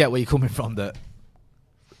 But I get where you're coming from. That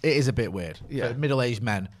it is a bit weird for middle-aged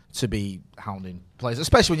men to be hounding players,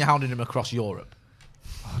 especially when you're hounding them across Europe.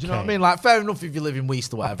 Do you know what I mean? Like, fair enough if you live in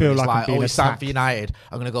Weast or whatever. feel It's like I'm like, being he's signed attacked. for United.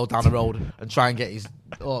 I'm going to go down the road and try and get his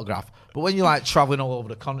autograph. But when you're like traveling all over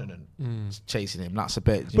the continent, chasing him, that's a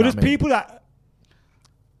bit. But there's people that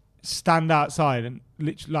stand outside and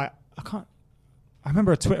literally, like, I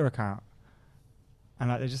remember a Twitter account, and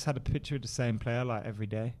like they just had a picture of the same player like every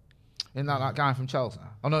day. Isn't that guy from Chelsea?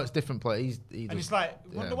 Oh no, it's different player. And it's like,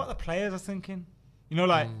 wonder what the players are thinking. You know,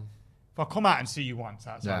 like, if I come out and see you once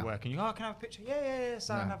outside work, and you go, oh, can I have a picture? Yeah,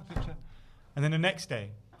 Sam, have a picture. And then the next day,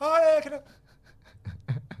 oh, yeah, can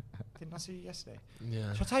I? Didn't I see you yesterday?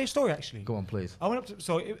 Yeah. Shall I tell you a story, actually? Go on, please. I went up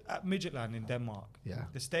to, at Midgetland in Denmark. Yeah.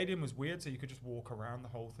 The stadium was weird, so you could just walk around the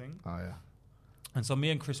whole thing. Oh yeah. And so me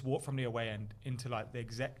and Chris walked from the away end into like the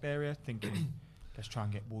exec area, thinking, let's try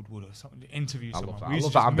and get Woodward or something to interview I someone. love that. We I used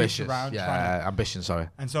love to that just mooch ambition. around trying Yeah, ambition. Sorry.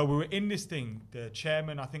 and so we were in this thing. The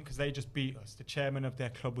chairman, I think, because they just beat us, the chairman of their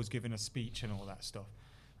club was giving a speech and all that stuff.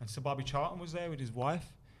 And so Bobby Charlton was there with his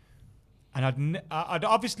wife. And I'd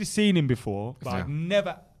obviously seen him before, but I'd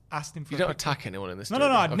never asked him for You a don't picture. attack anyone in this. No,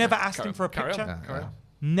 I'd never asked him for a picture.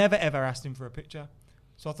 Never, ever asked him for a picture.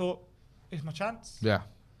 So I thought, it's my chance. Yeah.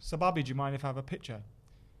 So Bobby, do you mind if I have a picture?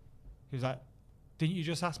 He was like, didn't you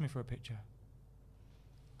just ask me for a picture?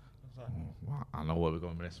 Well, I know where we're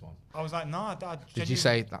going with this one. I was like, no, I Did you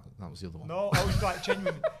say that was the other one? No, I was like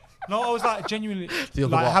genuinely. No, I was like genuinely. The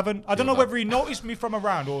other like what? haven't. I don't The know other. whether he noticed me from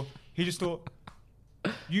around or he just thought,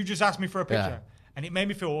 you just asked me for a picture, Yeah. and it made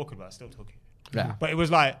me feel awkward, but I still took it. Yeah. But it was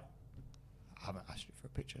like, I haven't asked you for a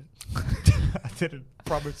picture. I didn't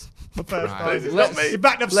promise. The first Right. time. In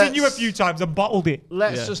fact, I've seen you a few times and bottled it.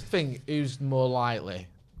 Let's just think who's more likely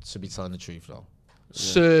to be telling the truth, though.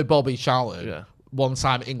 Sir Bobby Charlton, Yeah. one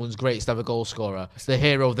time England's greatest ever goal scorer, the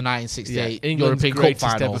hero of the 1968 Yeah, England's European Cup greatest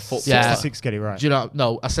final. ever football. Yeah. 66, get it right. Do you know?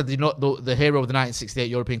 No, I said the hero of the 1968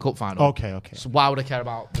 European Cup final. Okay. So why would I care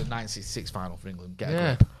about the 1966 final for England? Get a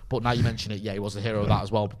Yeah. grip. But now you mention it, yeah, he was the hero of that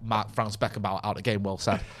as well. Franz Beckenbauer out of game, well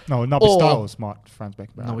said. No, Nobby Or- Styles, Mark Franz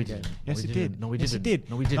Beckenbauer. No, he didn't. Yes, No, he he did. didn't. No, he Yes, didn't. he did.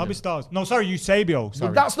 No, he didn't. Nobby Styles. No, sorry, Eusebio.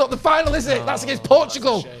 Sorry. That's not the final, is it? That's against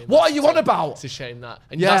Portugal. That's a shame. What are you on about? It's a shame that.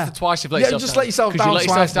 And Yeah. that's the twice you've let Yeah, yourself just down. let yourself 'Cause down you let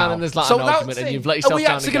yourself twice down now. and there's like So an that's argument and it. you've let yourself Are we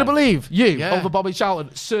down actually going to again. believe you Yeah. over Bobby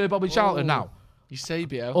Charlton, Sir Bobby Charlton now?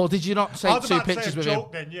 Eusebio. Or did you not I take was two about to say pictures a with him?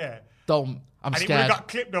 joke then, yeah. Don't. I'm And it would have scared. got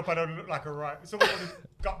clipped up and I would look like a right. Someone would have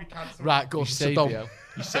got me cancelled. Right, go on. So Eusebio. don't.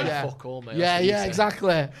 You say Yeah. fuck all, mate. Yeah, That's what you yeah, say.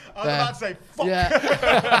 exactly. I was about to say, fuck. Yeah.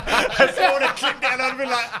 Someone would have clipped it and I'd have been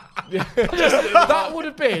like, That would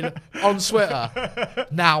have been on Twitter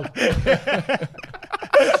now.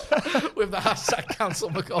 With the hashtag cancel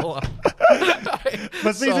McCullough.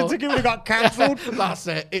 my season ticket would have got cancelled. That's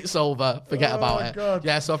it. It's over. Forget about it. God.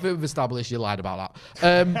 Yeah, so I think we've established you lied about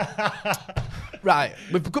that. Right.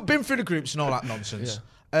 We've been through the groups and all that nonsense.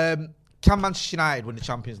 Can Manchester United win the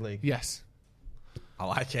Champions League? Yes. I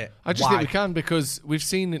like it. I just Why? think we can because we've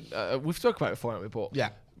seen it. We've talked about it before, haven't we? But Yeah.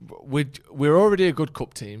 we're already a good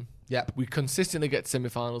cup team. Yep. We consistently get to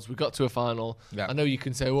semi-finals. We got to a final. Yeah. I know you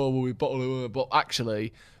can say, well, we bottle it, but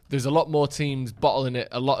actually, there's a lot more teams bottling it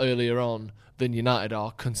a lot earlier on than United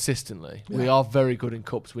are consistently. We are very good in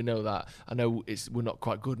cups. We know that. I know we're not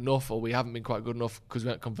quite good enough, or we haven't been quite good enough because we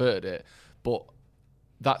haven't converted it. But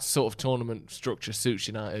that sort of tournament structure suits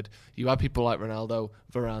United. You add people like Ronaldo,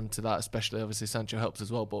 Varane to that, especially. Obviously, Sancho helps as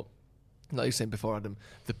well, but like you were saying before, Adam,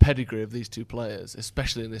 the pedigree of these two players,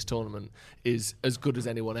 especially in this tournament, is as good as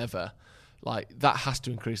anyone ever. Like, that has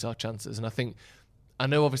to increase our chances. And I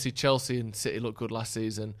know obviously Chelsea and City looked good last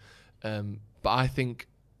season, but I think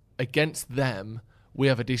against them, we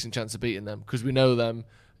have a decent chance of beating them because we know them.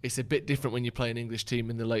 It's a bit different when you play an English team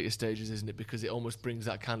in the later stages, isn't it? Because it almost brings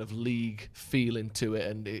that kind of league feeling to it,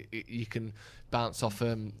 and you can bounce off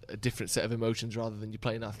a different set of emotions rather than you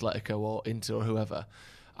playing Atletico or Inter or whoever.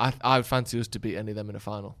 I would fancy us to beat any of them in a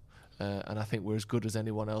final, and I think we're as good as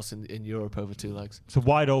anyone else in Europe over two legs. It's a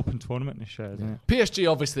wide open tournament this year, isn't it?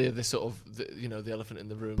 PSG obviously are the sort of the elephant in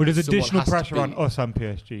the room. But there's Someone additional has to pressure on beat. us and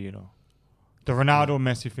PSG, you know. The Ronaldo and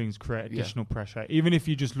Messi things create additional pressure. Even if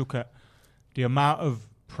you just look at the amount of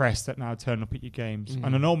press that now turn up at your games.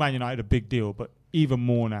 And I know Man United are a big deal, but even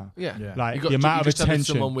more now. Yeah. Like the amount of attention.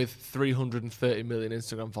 Someone with 330 million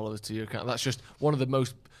Instagram followers to your account. That's just one of the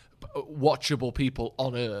most watchable people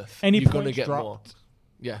on earth. Any You're going to points get dropped, more.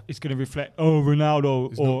 Yeah. It's going to reflect,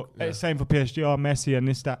 Ronaldo, same for PSG, Messi and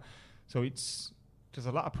this, that. So there's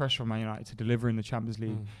a lot of pressure on Man United to deliver in the Champions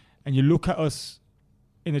League. And you look at us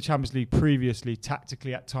in the Champions League previously,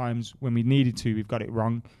 tactically at times, when we needed to, we've got it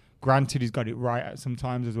wrong. Granted, he's got it right at some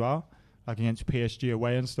times as well, like against PSG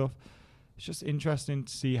away and stuff. It's just interesting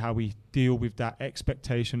to see how we deal with that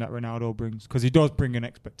expectation that Ronaldo brings, because he does bring an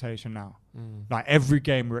expectation now. Like every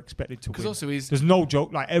game we're expected to win. Also there's no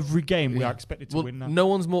joke. Like every game we are expected to win now. No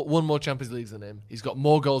one's won more Champions Leagues than him. He's got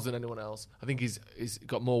more goals than anyone else. I think he's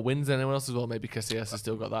got more wins than anyone else as well. Maybe Casillas has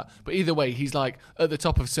still got that. But either way, he's like at the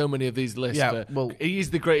top of so many of these lists. Yeah, he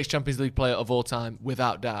is the greatest Champions League player of all time,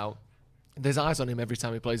 without doubt. There's eyes on him every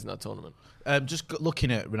time he plays in that tournament. Just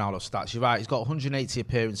looking at Ronaldo's stats, you're right. He's got 180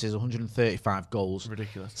 appearances, 135 goals.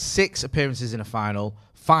 Ridiculous. 6 appearances in a final,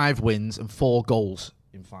 5 wins, and 4 goals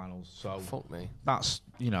in finals. So fuck me. That's,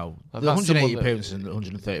 the that's 180 appearances and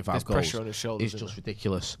 135 goals pressure on his shoulders, is just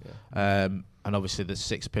ridiculous. Yeah. And obviously there's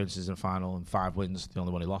 6 appearances in a final and 5 wins. The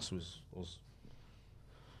only one he lost was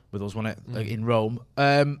with us, wasn't it, in Rome.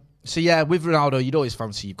 So yeah, with Ronaldo, you'd always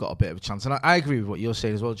fancy you've got a bit of a chance. And I agree with what you're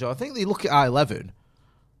saying as well, Joe. I think they look at I-11,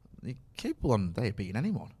 they're capable on day of beating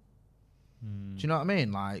anyone. Do you know what I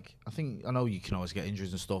mean? Like, I know you can always get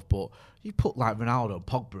injuries and stuff, but you put like Ronaldo,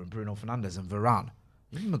 Pogba, and Bruno Fernandes and Varane,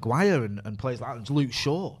 even Maguire and players like that, Luke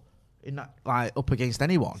Shaw, in that, like, up against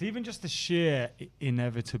anyone. It's even just the sheer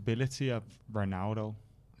inevitability of Ronaldo.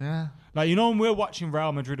 Yeah. Like, when we're watching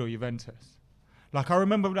Real Madrid or Juventus, like, I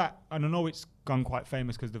remember that, and I know it's gone quite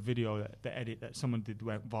famous because the video, the edit that someone did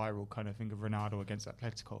went viral, kind of thing of Ronaldo against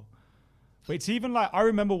Atletico. But it's even like, I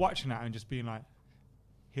remember watching that and just being like,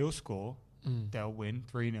 he'll score, they'll win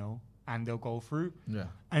 3-0, and they'll go through. Yeah.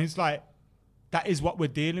 And it's like, that is what we're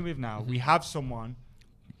dealing with now. We have someone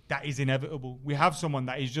that is inevitable. We have someone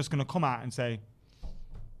that is just going to come out and say,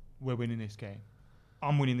 we're winning this game.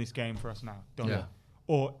 I'm winning this game for us now. Don't you?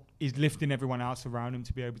 Or he's lifting everyone else around him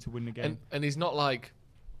to be able to win the game. And he's not like,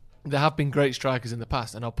 there have been great strikers in the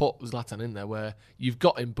past, and I'll put Zlatan in there, where you've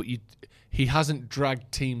got him, but he hasn't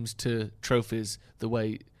dragged teams to trophies the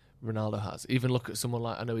way Ronaldo has. Even look at someone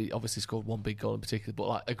like, I know he obviously scored one big goal in particular, but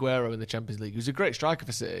like Aguero in the Champions League, who's a great striker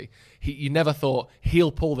for City. You never thought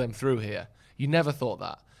he'll pull them through here. You never thought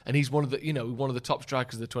that. And he's one of the top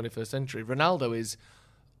strikers of the 21st century. Ronaldo is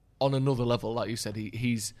on another level, like you said.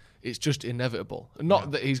 It's just inevitable.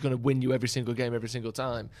 Not that he's going to win you every single game, every single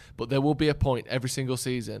time, but there will be a point every single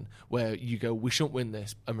season where you go, we shouldn't win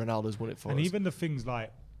this, and Ronaldo's won it for us. And even the things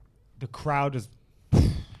like the crowd is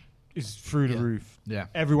through the roof. Yeah.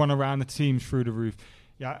 Everyone around the team's through the roof.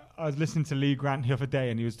 Yeah, I was listening to Lee Grant the other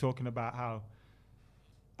day, and he was talking about how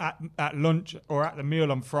at lunch or at the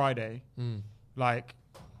meal on Friday, like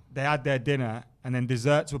they had their dinner and then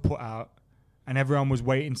desserts were put out, and everyone was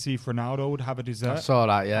waiting to see if Ronaldo would have a dessert. I saw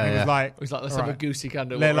that, yeah. And he was like, let's have a goosey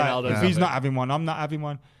gander. Like, if he's not having one, I'm not having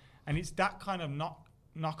one. And it's that kind of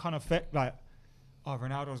knock-on effect, like, oh,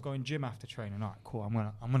 Ronaldo's going gym after training. All right, cool.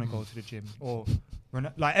 I'm gonna go to the gym. Or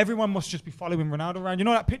like everyone must just be following Ronaldo around. You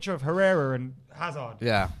know that picture of Herrera and Hazard?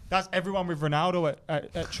 Yeah. That's everyone with Ronaldo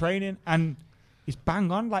at training, and he's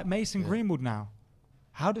bang on like Mason Greenwood now.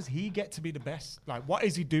 How does he get to be the best? Like, what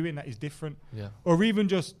is he doing that is different? Yeah. Or even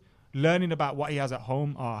just learning about what he has at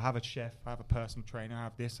home. Oh, I have a chef, I have a personal trainer, I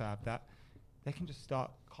have this, I have that. They can just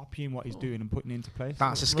start copying what he's doing and putting it into place.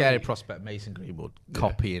 That's a scary prospect, Mason Greenwood,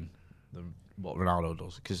 copying what Ronaldo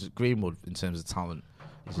does. Because Greenwood, in terms of talent,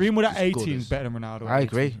 Greenwood at 18 is better than Ronaldo. I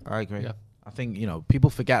agree. Yeah. I think, people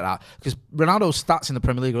forget that. Because Ronaldo's stats in the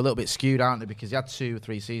Premier League are a little bit skewed, aren't they? Because he had 2 or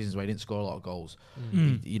 3 seasons where he didn't score a lot of goals.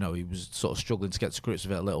 He was sort of struggling to get to grips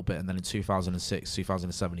with it a little bit. And then in 2006,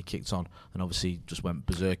 2007, he kicked on. And obviously just went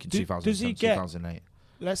berserk in 2007, 2008.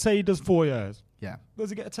 Let's say he does 4 years. Yeah. Does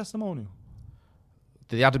he get a testimonial?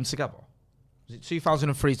 Did they add him together? Was it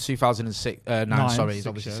 2003 to 2006? Sorry, it's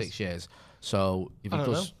obviously 6 years. So if he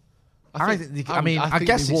does... I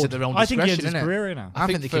guess it's at their own discretion, I think he ends his career now. I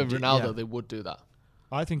think for Ronaldo, they would do that.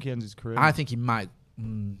 I think he ends his career. I think he might,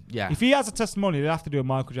 If he has a testimonial, he'll have to do a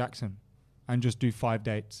Michael Jackson and just do 5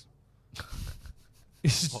 dates.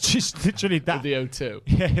 It's just literally that. At the O2.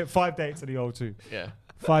 Yeah, 5 dates at the O2. Yeah.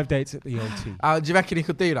 5 dates at the O2. Do you reckon he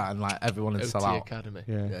could do that and like everyone would sell out? Academy.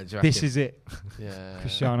 Yeah. This is it. Yeah.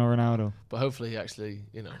 Cristiano Ronaldo. But hopefully he actually,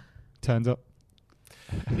 turns up.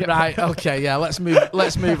 Right. Okay. Yeah. Let's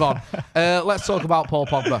move on. Let's talk about Paul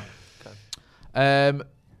Pogba.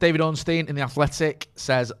 David Ornstein in The Athletic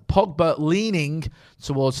says, Pogba leaning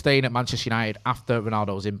towards staying at Manchester United after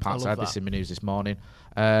Ronaldo's impact. I had this in my news this morning.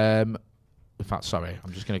 In fact, sorry,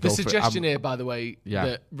 I'm just going to go for it. The suggestion here, by the way,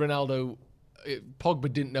 that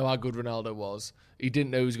Pogba didn't know how good Ronaldo was. He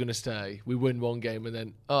didn't know he was going to stay. We win one game and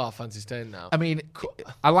then, I fancy staying now. I mean,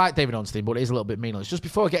 I like David Ornstein, but it is a little bit meaningless. Just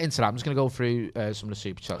before I get into that, I'm just going to go through some of the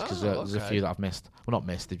super chats because there's a few that I've missed. Well, not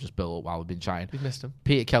missed, they've just built up while we've been chatting. You've missed them.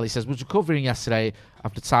 Peter Kelly says, was recovering yesterday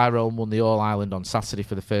after Tyrone won the All-Ireland on Saturday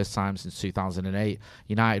for the first time since 2008.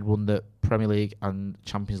 United won the Premier League and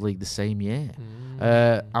Champions League the same year.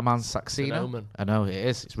 Aman Saxena. I know, it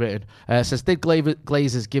is. It's written. Says, did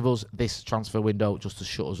Glazers give us this transfer window just to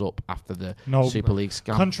shut us up after the Super League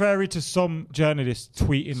scam? Contrary to some journalists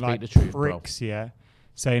tweeting pricks,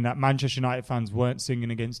 saying that Manchester United fans weren't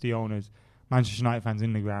singing against the owners. Manchester United fans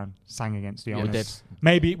in the ground sang against the owners. We did.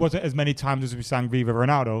 Maybe it wasn't as many times as we sang Viva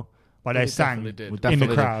Ronaldo, but they sang in the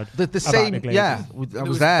crowd. The same, I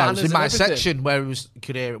was there. I was in my section where we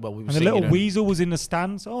could hear it. Well, we were and the little weasel was in the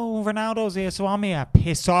stands. Oh, Ronaldo's here, so I'm here.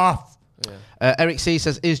 Piss off. Yeah. Eric C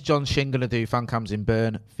says, is John Shin going to do fan cams in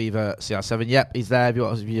Bern, Fever CR7? Yep, he's there. If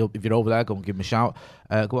you're over there, go and give him a shout.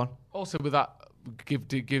 Go on. Also, with that,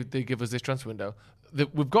 they give us this transfer window.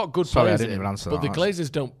 We've got good Sorry, players, I didn't even answer but that, the Glazers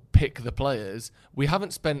don't pick the players. We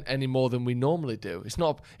haven't spent any more than we normally do.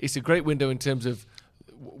 It's a great window in terms of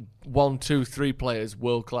 1, 2, 3 players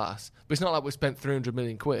world class, but it's not like we spent 300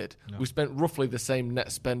 million quid. No. We spent roughly the same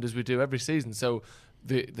net spend as we do every season. So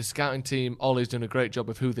the scouting team, Ollie's done a great job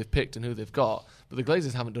of who they've picked and who they've got, but the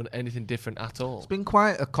Glazers haven't done anything different at all. It's been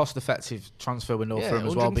quite a cost-effective transfer window for them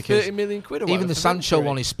as well, because 30 million quid even the Sancho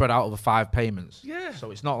one is spread out over 5 payments. Yeah. So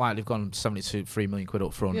it's not like they've gone 73 million quid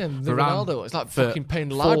up front. Yeah, Ronaldo, it's like fucking paying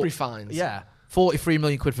library fines. Yeah. 43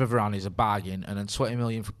 million quid for Varane is a bargain, and then 20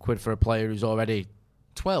 million quid for a player who's already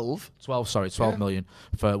 12 million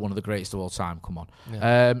for one of the greatest of all time. Come on.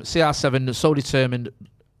 Yeah. CR7, so determined.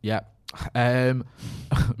 Yeah.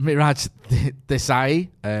 Miraj Desai.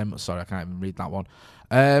 Sorry, I can't even read that one.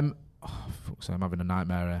 I'm having a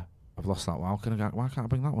nightmare here. I've lost that one. Why can't I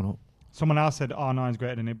bring that one up? Someone else said R9's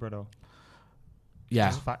greater than Ibra, though. Yeah.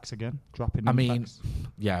 Just facts again. Dropping facts.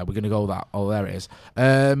 Yeah, we're going to go with that. Oh, there it is.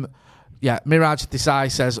 Miraj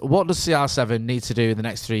Desai says, what does CR7 need to do in the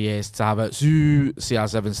next 3 years to have a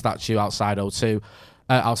CR7 statue outside O2?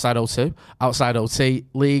 Outside OT,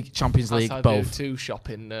 League, Champions League, both. O2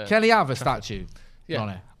 shopping. Can he have a statue?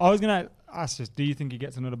 Yeah. I was going to ask this, do you think he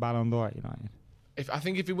gets another Ballon d'Or at United? I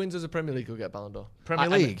think if he wins us a Premier League, he'll get a Ballon d'Or. Premier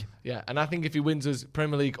League? And I think if he wins us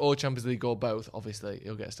Premier League or Champions League or both, obviously,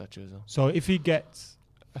 he'll get a statue as well. So if he gets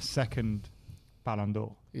a second Ballon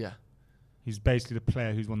d'Or, he's basically the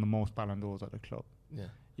player who's won the most Ballon d'Ors at the club. Yeah.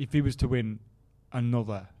 If he was to win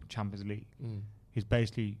another Champions League, he's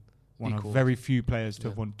basically one of very few players to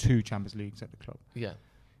have won 2 Champions Leagues at the club. Yeah.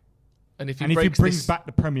 And if he brings back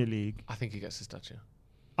the Premier League, I think he gets a statue.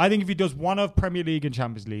 I think if he does one of Premier League and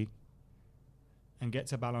Champions League and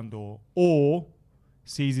gets a Ballon d'Or or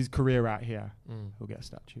sees his career out here, he'll get a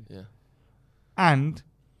statue. Yeah. And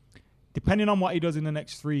depending on what he does in the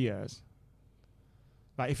next 3 years,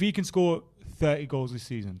 like if he can score 30 goals this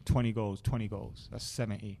season, 20 goals, that's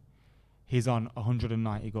 70. He's on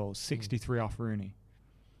 190 goals, 63 off Rooney.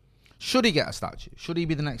 Should he get a statue? Should he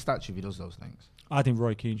be the next statue if he does those things? I think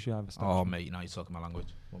Roy Keane should have a statue. Oh, mate, now you're talking my language.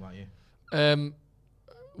 What about you?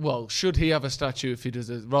 Well, should he have a statue if he does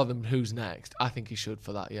it, rather than who's next? I think he should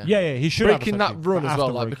for that, yeah. Yeah, he should breaking have a statue that run as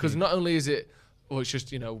well, because not only is it, it's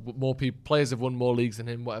just, more players have won more leagues than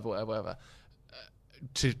him, whatever.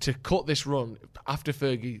 To cut this run, after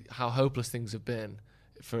Fergie, how hopeless things have been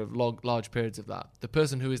for large periods of that, the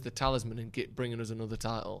person who is the talisman in bringing us another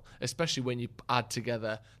title, especially when you add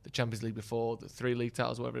together the Champions League before, the 3 league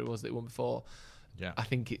titles, whatever it was that he won before, I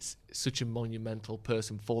think it's such a monumental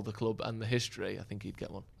person for the club and the history. I think he'd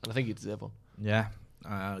get one, and I think he'd deserve one. Yeah,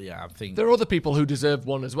 I think there are other people who deserve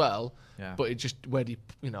one as well. Yeah, but it just where do you,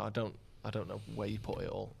 I don't know where you put it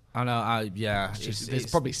all. I know,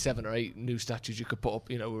 there's probably 7 or 8 new statues you could put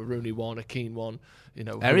up. A Rooney one, a Keane one.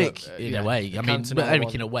 Eric in a way. I mean, Eric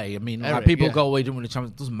one. In a way. I mean, Eric, people go away didn't win the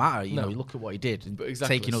Champions. It doesn't matter. You know, you look at what he did and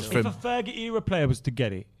taking us from. If a Fergie era player was to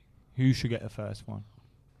get it, who should get the first one?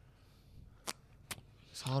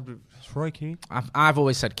 It's hard. It's Roy Keane. I've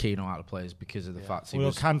always said Keane out of players because of the fact he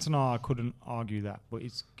was. Cantona, I couldn't argue that, but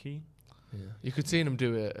it's Keane. Yeah. You could see him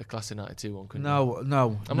do a Class of 92 one, couldn't you?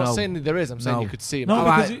 No. I'm not saying that there is. I'm saying you could see him. No, do it.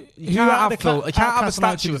 because Right. you You can't have a Class of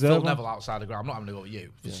statue 92 of Phil deserve one. Neville outside the ground. I'm not having to go at you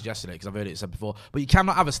for suggesting it because I've heard it said before. But you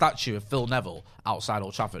cannot have a statue of Phil Neville outside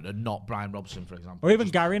Old Trafford and not Brian Robson, for example. Or even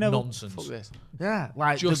Just Gary Neville. Nonsense. Fuck this. Yeah,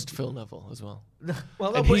 like Just Phil Neville as well.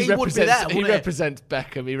 well, And but he would be there. He wouldn't it? represents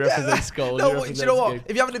Beckham. He represents Scholes. No, he but represents you know what? Giggs.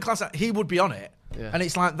 If you're having a class, he would be on it. Yeah. And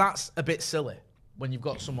it's like that's a bit silly when you've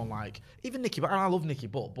got someone like even Nicky. And I love Nicky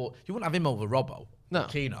Butt, but you wouldn't have him over Robbo. No.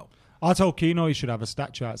 Keano. I told Keano he should have a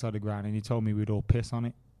statue outside the ground, and he told me we'd all piss on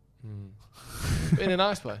it. In a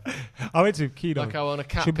nice way. I went to Keano. Like how when a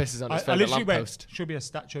cat pisses on its I favourite literally went, lamppost. should be a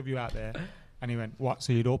statue of you out there. And he went, what?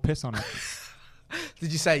 So you'd all piss on it?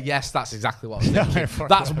 Did you say yes? That's exactly what I was thinking.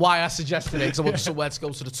 That's why I suggested it because I want somewhere to go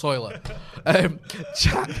to the toilet.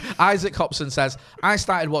 Isaac Hobson says, I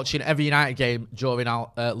started watching every United game during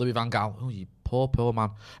Louis van Gaal. Oh, you poor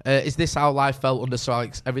man. Is this how life felt under Sir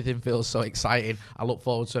Alex? Everything feels so exciting. I look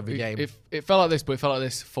forward to every game. It felt like this, but it felt like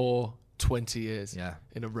this for 20 years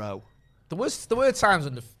in a row. There were times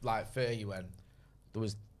under Fergie when there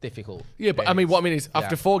was difficult. Yeah, but I mean, what I mean is,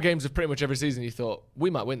 after Yeah. 4 games of pretty much every season, you thought we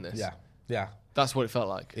might win this. Yeah. That's what it felt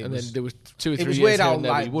like. And then there was 2 or 3 It was years weird here how and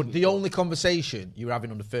there where you wouldn't. the only conversation you were having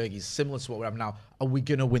under Fergie is similar to what we're having now. Are we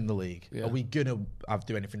going to win the league? Yeah. Are we going to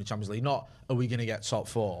do anything in the Champions League? Not are we going to get top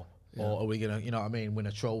 4? Or are we going to, you know what I mean, win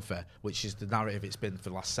a trophy, which is the narrative it's been for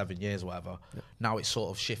the last 7 years or whatever. Yeah. Now it's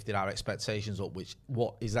sort of shifted our expectations up,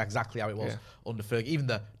 what is exactly how it was under Fergie. Even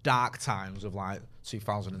the dark times of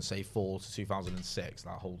 2004 to 2006, that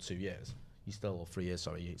whole 2 years. You still, 3 years,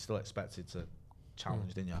 sorry, you still expected to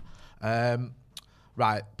challenge, didn't you?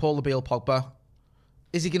 Right, Paul Labille Pogba.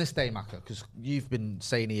 Is he going to stay, Maka? Because you've been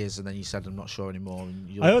saying he is, and then you said I'm not sure anymore.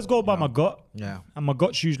 And I always go by my gut. Yeah. And my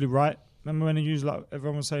gut's usually right. Remember when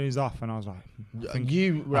everyone was saying he's off, and I was like,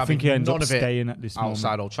 I think he ends none up of it staying at this moment.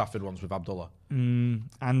 outside Old Trafford ones with Abdullah. And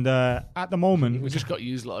at the moment, We just got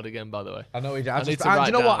used lotted again, by the way. I know he did. I need to do you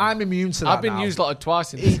write know what? down. I'm immune to that. I've been now. used lotted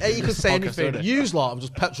twice in You this could say podcast anything. already. Use lot. I've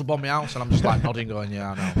just petrol bombed my house, and I'm just like nodding, going,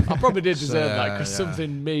 "Yeah, I know." I probably did deserve So, that because yeah.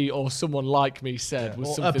 something me or someone like me said was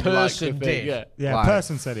Or something a person like the thing. did. yeah, Like- a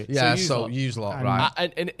person said it. Yeah, use so lot. use lot, And- right?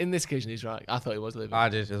 And in this occasion, he's right. I thought he was leaving. I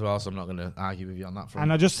did as well, so I'm not going to argue with you on that front.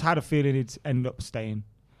 And I just had a feeling he'd end up staying.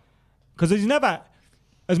 Because he's never,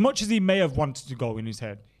 as much as he may have wanted to go in his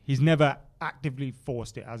head, he's never actively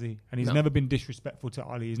forced it, has he? And he's never been disrespectful to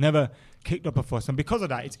Ollie. He's never kicked up a fuss. And because of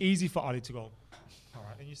that, it's easy for Ollie to go, all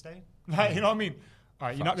right, then you stay. Like, you know what I mean? All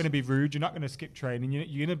right, you're not going to be rude. You're not going to skip training. You're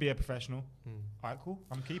going to be a professional. All right, cool.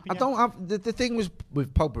 I'm keeping I you. don't have the thing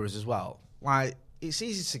with Pogba is as well. Like it's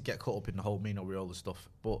easy to get caught up in the whole Mino Raiola stuff,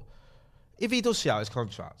 but if he does see out his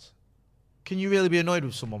contract, can you really be annoyed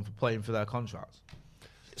with someone for playing for their contract,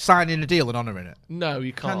 signing a deal and honouring it? No,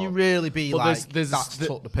 you can't. Can you really be But like that's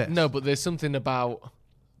took the piss? No, but there's something about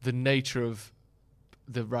the nature of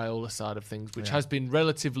the Raiola side of things, which has been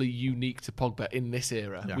relatively unique to Pogba in this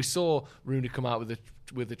era. Yeah. We saw Rooney come out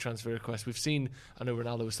with the transfer request. We've seen, I know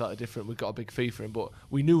Ronaldo was slightly different. We got a big fee for him, but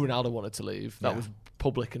we knew Ronaldo wanted to leave. That was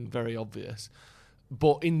public and very obvious.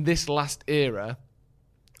 But in this last era,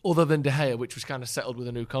 other than De Gea, which was kind of settled with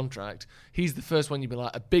a new contract, he's the first one you'd be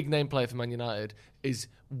like, a big name player for Man United is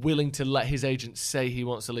willing to let his agent say he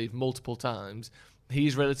wants to leave multiple times.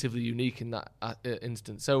 He's relatively unique in that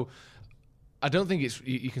instance. So I don't think it's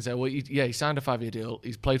you can say, well, he signed a 5-year deal,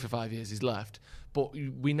 he's played for 5 years, he's left. But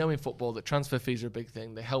we know in football that transfer fees are a big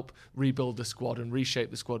thing. They help rebuild the squad and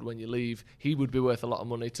reshape the squad when you leave. He would be worth a lot of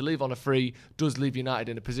money. To leave on a free does leave United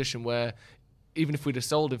in a position where even if we'd have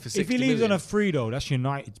sold him for 60 If he leaves million, on a free, though, that's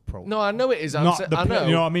United's pro. no, I know it is. Not the I player, know.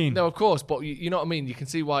 you know what I mean? No, of course, but you know what I mean. You can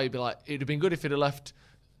see why you'd be like, it'd have been good if he'd have left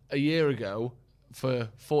a year ago for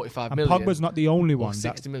 45 And million. Pogba's not the only one that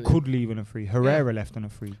 60 million. could leave on a free. Herrera left on a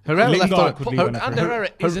free. Herrera left Lingard on- could leave on a and free. Herrera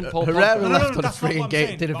isn't Paul Herrera Pogba. left on a that's free not what and I'm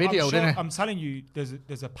saying, did a but video, I'm didn't he? I'm telling you,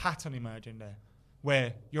 there's a pattern emerging there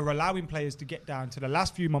where you're allowing players to get down to the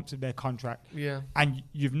last few months of their contract, and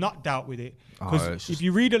you've not dealt with it. Because if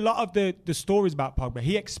you read a lot of the stories about Pogba,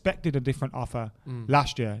 he expected a different offer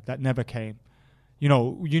last year that never came. You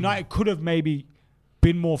know, United could have maybe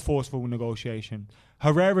been more forceful in negotiation.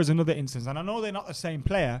 Herrera's another instance, and I know they're not the same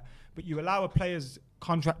player, but you allow a player's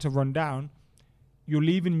contract to run down, you're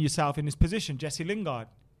leaving yourself in this position. Jesse Lingard,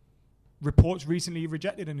 reports recently he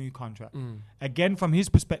rejected a new contract. Again, from his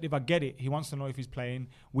perspective, I get it. He wants to know if he's playing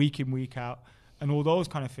week in, week out, and all those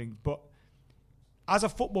kind of things. But as a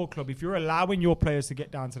football club, if you're allowing your players to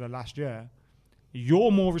get down to the last year,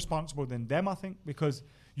 you're more responsible than them, I think, because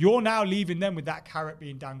you're now leaving them with that carrot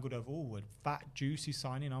being damn good of, oh, a fat, juicy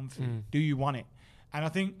signing on fee. Do you want it? And I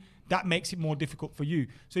think that makes it more difficult for you.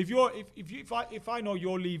 So if I know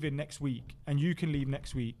you're leaving next week and you can leave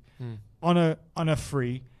next week on a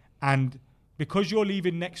free, and because you're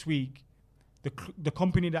leaving next week, the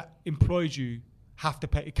company that employs you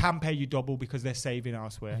can pay you double because they're saving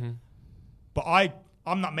elsewhere. But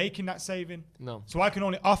I'm not making that saving. No. So I can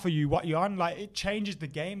only offer you what you're on. Like, it changes the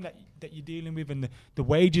game that you're dealing with, and the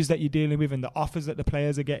wages that you're dealing with, and the offers that the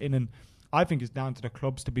players are getting. And I think it's down to the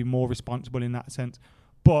clubs to be more responsible in that sense.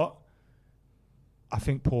 But I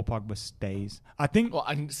think Paul Pogba stays. I think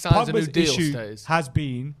Pogba's issue has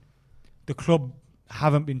been the club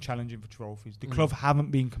haven't been challenging for trophies. The club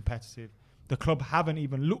haven't been competitive. The club haven't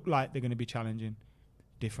even looked like they're going to be challenging.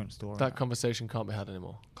 Different story. That conversation can't be had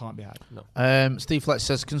anymore. Can't be had. No. Steve Fletcher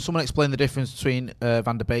says, can someone explain the difference between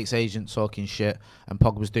Van der Beek's agent talking shit and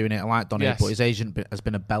Pogba's doing it? I like Donny, but his agent has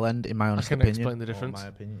been a bellend, in my honest opinion. I can explain the difference. My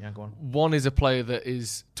opinion. Yeah, go on. One is a player that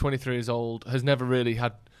is 23 years old, has never really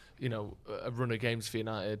had a run of games for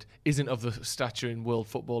United, isn't of the stature in world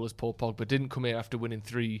football as Paul Pogba, didn't come here after winning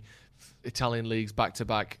 3 Italian leagues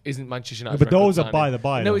back-to-back, isn't Manchester United. But those are by the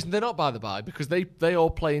by. No, they're not by the by, because they all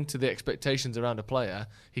play into the expectations around a player.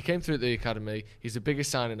 He came through at the academy. He's the biggest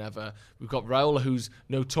signing ever. We've got Raiola, who's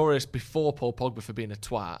notorious before Paul Pogba for being a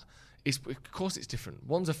twat. Of course it's different.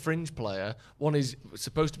 One's a fringe player. One is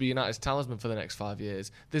supposed to be United's talisman for the next 5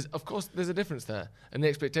 years. There's a difference there. And the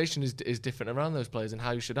expectation is different around those players and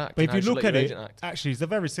how you should act. But if you look at it, actually, it's a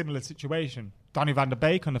very similar situation. Donny van der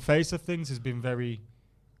Beek, on the face of things, has been very...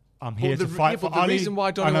 I'm here to fight for Ali. The reason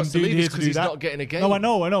why Donny wants to leave is because he's not getting a game. No,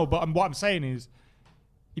 I know. But what I'm saying is,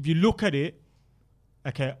 if you look at it,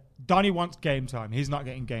 okay, Donny wants game time. He's not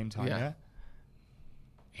getting game time, yeah?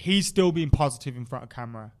 He's still being positive in front of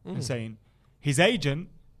camera and saying his agent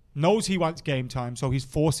knows he wants game time, so he's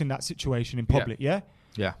forcing that situation in public, yeah?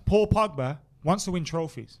 Paul Pogba wants to win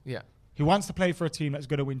trophies. Yeah. He wants to play for a team that's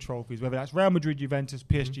going to win trophies, whether that's Real Madrid, Juventus,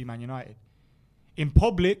 PSG, Man United. In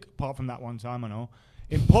public, apart from that one time, I know,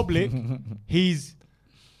 in public, he's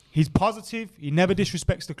positive. He never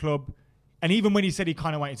disrespects the club. And even when he said he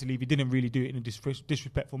kind of wanted to leave, he didn't really do it in a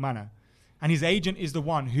disrespectful manner. And his agent is the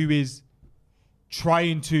one who is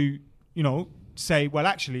trying to, say, well,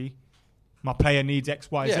 actually, my player needs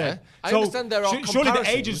X, Y, Z. I understand there are comparisons. Surely the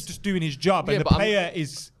agent's just doing his job, and the player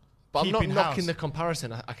is But I'm not knocking house. The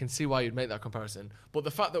comparison. I can see why you'd make that comparison. But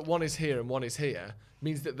the fact that one is here and one is here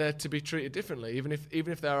means that they're to be treated differently. Even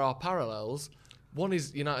if there are parallels, one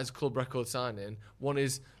is United's club record signing, one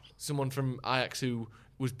is someone from Ajax who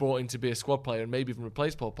was brought in to be a squad player and maybe even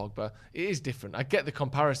replace Paul Pogba. It is different. I get the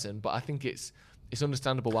comparison, but I think it's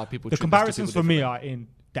understandable why people. The comparisons for me are in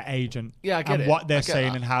the agent, I get and it. what they're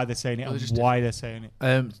saying that. and how they're saying it and why they're saying it.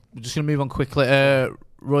 We're just going to move on quickly.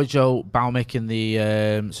 Roy Joe Baumick in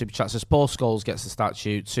the Super Chat says Paul Scholes gets the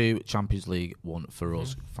statue. 2 Champions League, 1 for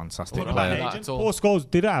us. Fantastic. What about an agent? Paul Scholes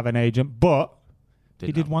didn't have an agent, but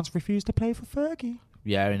he did once refuse to play for Fergie.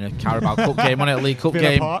 Yeah, in a Carabao Cup game, on a League Cup Villa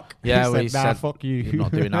game. Park. Yeah, he where he said, said, fuck you. You're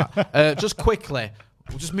not doing that. Just quickly,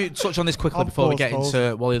 we'll just touch on this quickly before we get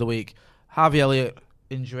into Wally of the Week. Harvey Elliott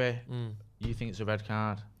injury. You think it's a red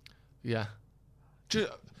card? Yeah.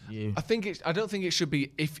 I don't think it should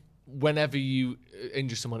be whenever you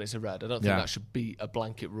injure someone, it's a red. I don't think that should be a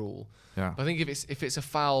blanket rule. Yeah. But I think if it's a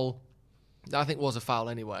foul, that I think was a foul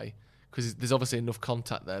anyway, because there's obviously enough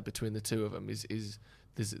contact there between the two of them.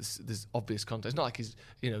 There's obvious contact. It's not like his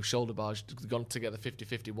shoulder bars gone together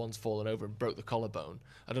 50-50. One's fallen over and broke the collarbone.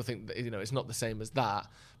 I don't think it's not the same as that.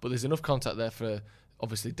 But there's enough contact there for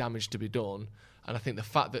obviously damage to be done. And I think the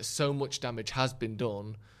fact that so much damage has been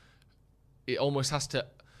done, it almost has to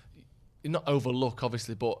not overlook,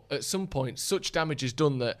 obviously, but at some point, such damage is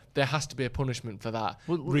done that there has to be a punishment for that,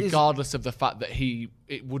 regardless of the fact that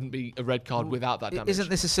it wouldn't be a red card without that damage. Isn't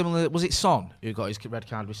this a similar? Was it Son who got his red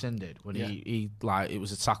card rescinded when he it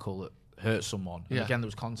was a tackle that hurt someone? And again, there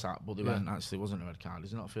was contact, but they went actually it wasn't a red card.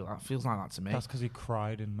 Does it not feel that? Feels like that to me. That's because he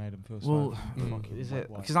cried and made him feel sorry. Is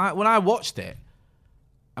it? Because when I watched it,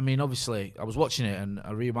 I mean, obviously, I was watching it and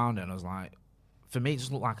I rewound it and I was like, for me, it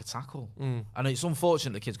just looked like a tackle. And it's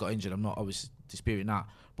unfortunate the kids got injured. I'm not obviously disputing that.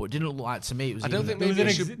 But it didn't look like to me. It was. I don't think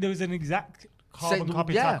there was an exact carbon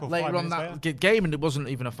copy tackle later on that game, and it wasn't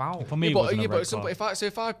even a foul. For me,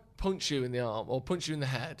 if I punch you in the arm or punch you in the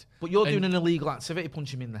head, but you're doing an illegal activity,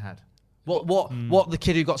 punch him in the head. What the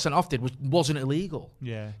kid who got sent off did wasn't illegal.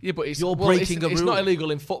 Yeah. Yeah, but it's You're breaking a it's rule. not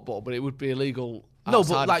illegal in football, but it would be illegal. No,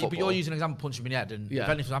 outside but of but football. you're using an example, punching me in the head, and Yeah. if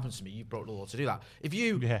anything happens to me, you broke the law to do that. If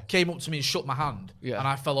you Yeah. came up to me and shook my hand, Yeah. and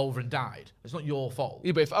I fell over and died, it's not your fault.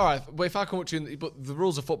 Yeah, but if I come up to you, but the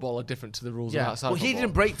rules of football are different to the rules of outside. Well, football. he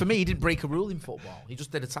didn't break for me. He didn't break a rule in football. He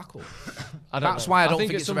just did a tackle. That's why I don't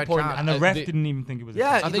think it's a red card. And the ref didn't even think it was.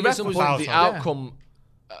 Yeah, a I the think ref at some was point foul the side. outcome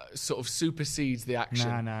sort of supersedes the action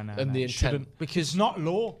and the it intent. shouldn't, because it's not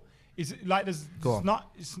law. It's like there's Go it's on.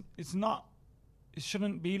 not. It's not. It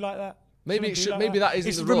shouldn't be like that. Maybe it Shouldn't be should. like Maybe that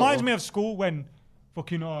isn't It the rule. reminds me of school when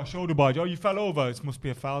fucking shoulder barge. Oh, you fell over. It must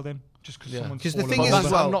be a foul then, just because Yeah. someone's. Because the fallen thing is, over.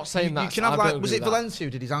 as well, I'm not saying you that. can have I like, don't was agree it with that. Valencia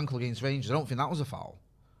who did his ankle against Rangers? I don't think that was a foul.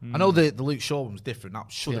 I know the Luke Shaw one was different.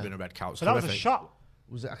 That should have Yeah. been a red card. But that was a Horrific. shot.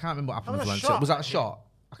 Was it? I can't remember what happened That with was a Valencia. shot. Was that a shot?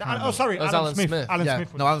 I can't remember. Sorry, That was Alan Alan Smith. Smith. Alan Yeah,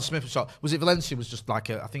 Smith. no, Alan Smith was shot. Was it Valencia? Was just like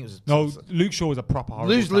I think it was. No, Luke Shaw was a proper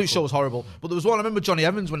horrible. Luke tackle. Shaw was horrible, but there was one. I remember Johnny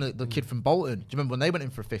Evans when the kid from Bolton. Do you remember when they went in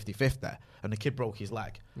for a 50-50 there, and the kid broke his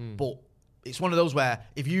leg? But it's one of those where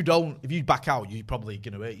if you back out, you're probably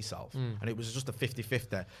going to hurt yourself, and it was just a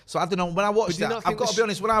 50-50. So I don't know. When I watched do you it, not I've think got the to be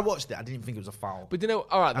honest. When I watched it, I didn't even think it was a foul. But you know,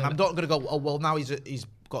 all right, And then. I'm not going to go, oh, well, now he's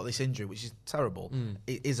got this injury, which is terrible.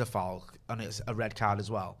 It is a foul, and it's a red card as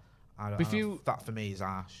well. That for me is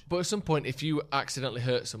harsh. But at some point, if you accidentally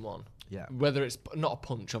hurt someone, Yeah. whether it's not a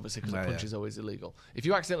punch, obviously, because Yeah, a punch yeah. is always illegal. If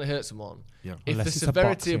you accidentally hurt someone, Yeah. if Unless the it's a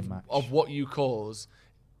severity boxing match. of what you cause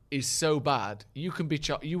is so bad, you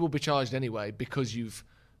will be charged anyway because you've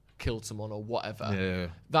killed someone or whatever. Yeah.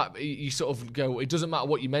 That you sort of go. It doesn't matter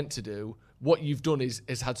what you meant to do. What you've done has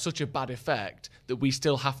had such a bad effect that we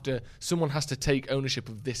still have to. Someone has to take ownership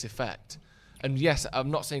of this effect. And yes, I'm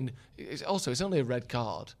not saying. It's only a red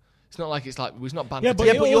card. It's not like it's not banned. Yeah, for but ten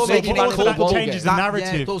yeah, years. but you're also making that it culpable. changes the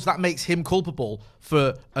narrative. That makes him culpable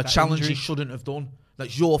for a challenge injury. he shouldn't have done.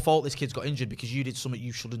 That's your fault this kid's got injured because you did something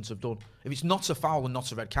you shouldn't have done. If it's not a foul and not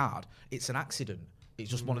a red card, it's an accident. It's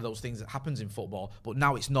just one of those things that happens in football. But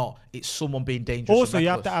now it's not. It's someone being dangerous. Also, and you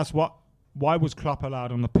have to reckless. ask why was Klopp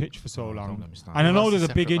allowed on the pitch for so long? let me start. And I know Well, there's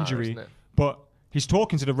that's a a big separate matter, injury, isn't it? but he's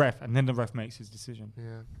talking to the ref, and then the ref makes his decision. Yeah.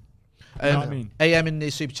 You know what I mean? AM in the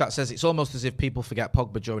super chat says it's almost as if people forget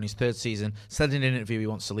Pogba during his third season. Said in an interview he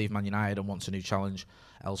wants to leave Man United and wants a new challenge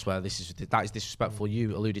elsewhere. That is disrespectful.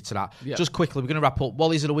 You alluded to that. Yeah. Just quickly, we're going to wrap up.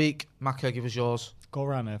 Wallies of the week. Maka, give us yours. Go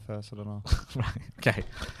around there first. I don't know. Right. Okay.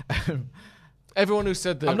 Everyone who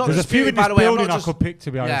said that. I'm not There's a few in by this the way, I'm building not I just- could pick,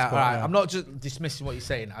 to be honest. Yeah, but, all right. I'm not just dismissing what you're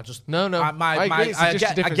saying. I just No, I agree. It's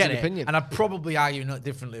just a difference get in it, opinion. and I'd probably argue not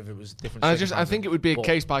differently if it was different. I think it would be a But-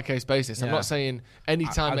 case by case basis. I'm Yeah. not saying any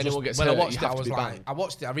time I anyone just- gets when hurt, I watched you it, have I to was be like, banned. I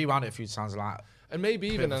watched it. I rewound it a few times. Like, And maybe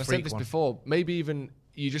Bit even, of a and I freak said this one. before, maybe even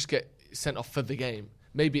you just get sent off for the game.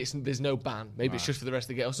 Maybe there's no ban. Maybe it's just for the rest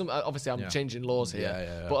of the game. Or some, obviously, I'm Yeah. changing laws here.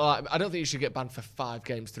 Yeah. But I don't think you should get banned for 5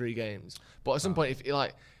 games, 3 games. But at some point,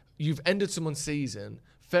 if you've ended someone's season,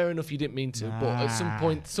 fair enough, you didn't mean to. But at some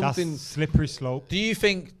point, something. That's slippery slope. do you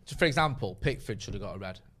think, for example, Pickford should have got a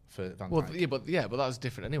red for Van Dijk? Well, but that was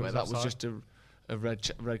different anyway. was That was offside. just a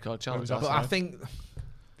red card challenge. was but I think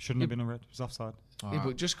Shouldn't have been a red. It was offside. Yeah,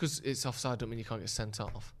 but just because it's offside don't mean you can't get sent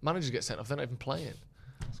off. Managers get sent off, they're not even playing.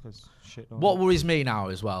 That's 'cause shit. what worries me now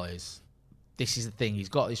as well is this is the thing. He's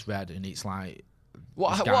got this red, and it's like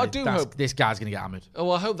What this I guy- do that's- hope. this guy's going to get hammered. Oh,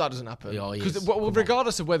 well, I hope that doesn't happen. Yeah, he Because is. Come on.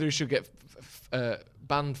 regardless of whether he should get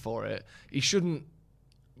banned for it, he shouldn't.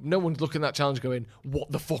 No one's looking at that challenge going,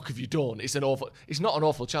 "What the fuck have you done?" It's not an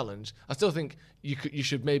awful challenge. I still think you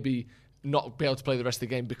should maybe not be able to play the rest of the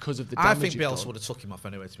game because of the damage. I think you've Bielsa done. would have took him off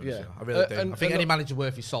anyway. To be honest, Yeah. with you. I really do. and- I think and any look- manager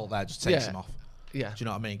worth his salt there just takes Yeah. him off. Yeah. Do you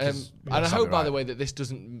know what I mean? And 'Cause I you're hope, by right. the way, that this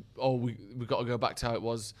doesn't. Oh, we've got to go back to how it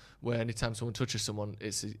was, where anytime someone touches someone,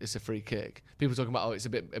 it's a free kick. People talking about it's a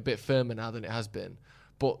bit firmer now than it has been,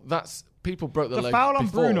 but that's people broke the The leg foul on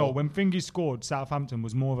before. Bruno when Fingy scored Southampton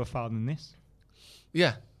was more of a foul than this.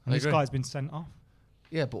 Yeah, And I this agree. guy's been sent off.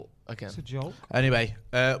 Yeah, but again, It's a joke. Anyway,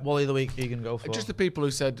 Wally of the week, you can go for. just the people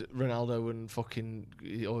who said Ronaldo and fucking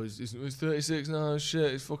he's 36 now,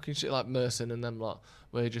 shit, it's fucking shit, like Merson and them lot,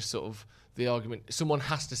 where just sort of the argument, someone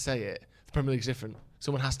has to say it. The Premier League's different.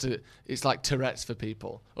 Someone has to. It's like Tourette's for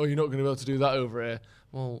people. Oh, you're not going to be able to do that over here.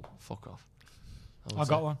 Well, fuck off. I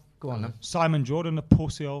got one. Go on then. Simon Jordan, a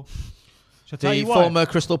pussy hole. Shall I tell The you why? former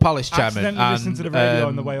Crystal Palace chairman Accidentally and listened to the radio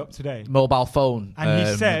on the way up today. mobile phone And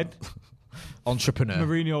he said entrepreneur.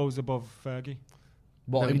 Mourinho's above Fergie.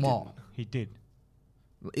 What No, in he what? He did.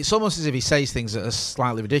 It's almost as if he says things that are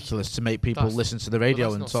slightly ridiculous to make people That's- listen to the radio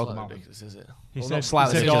Well, and that's talk not about slightly them. ridiculous, is it? He Well, said, not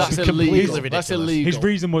slightly he said, ridiculous. "Oh, That's completely illegal. ridiculous. That's illegal. His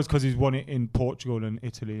reason was because he's won it in Portugal and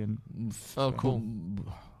Italy. And Oh, cool.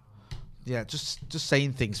 Yeah, just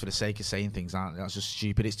saying things for the sake of saying things, aren't they? That's just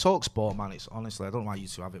stupid. It's talk sport, man. It's honestly, I don't know why you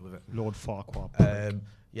two have it with it. Lord Farquhar.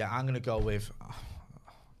 Yeah, I'm gonna go with. I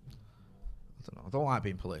don't know. I don't like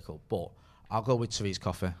being political, but I'll go with Therese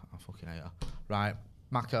Coffey. I fucking hate her. Right,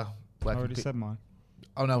 Macca. I already said mine.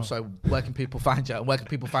 Oh no, so where can people find you? And where can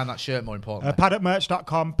people find that shirt? More importantly,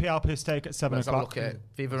 paddockmerch.com. PR Piss Take at 7 Let's have a o'clock. look at it.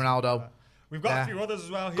 Viva Ronaldo. We've got a few others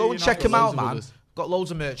as well. Here, Go and check them out, man. Got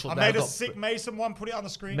loads of merch up I there. made a sick Mason one. Put it on the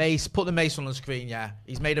screen. Mace, put the Mason on the screen, yeah.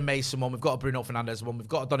 He's made a Mason one. We've got a Bruno Fernandes one. We've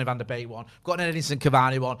got a Donny van der Beek one. We've got an Edinson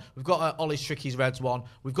Cavani one. We've got a Ollie Stricky's Reds one.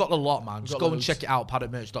 We've got a lot, man. Just go and check it out,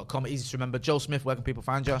 paddockmerch.com. Easy to remember. Joe Smith, where can people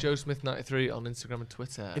find you? Joe Smith 93 on Instagram and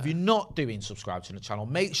Twitter. If you're not doing subscribe to the channel,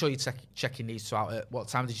 make sure you're checking these two out at, what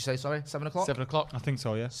time did you say, sorry? 7 o'clock? 7 o'clock. I think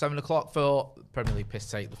so, yeah. 7 o'clock for Premier League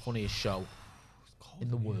Piss Take, the funniest show in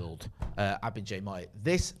the world. I've been Jay Moy.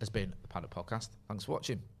 This has been the Paddock Podcast. Thanks for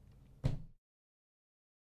watching.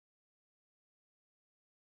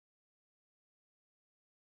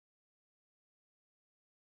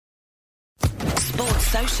 Sports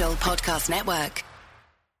Social Podcast Network.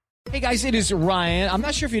 Hey guys, it is Ryan. I'm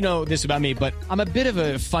not sure if you know this about me, but I'm a bit of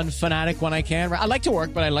a fun fanatic when I can. I like to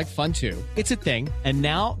work, but I like fun too. It's a thing. And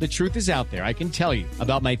now the truth is out there. I can tell you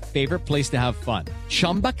about my favorite place to have fun.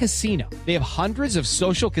 Chumba Casino. They have hundreds of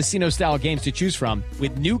social casino style games to choose from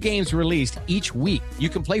with new games released each week. You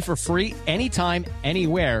can play for free anytime,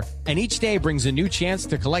 anywhere. And each day brings a new chance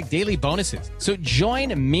to collect daily bonuses. So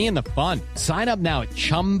join me in the fun. Sign up now at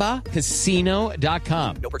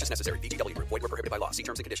ChumbaCasino.com. No purchase necessary. VGW Group. Void where prohibited by law. See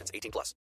terms and conditions. 18+.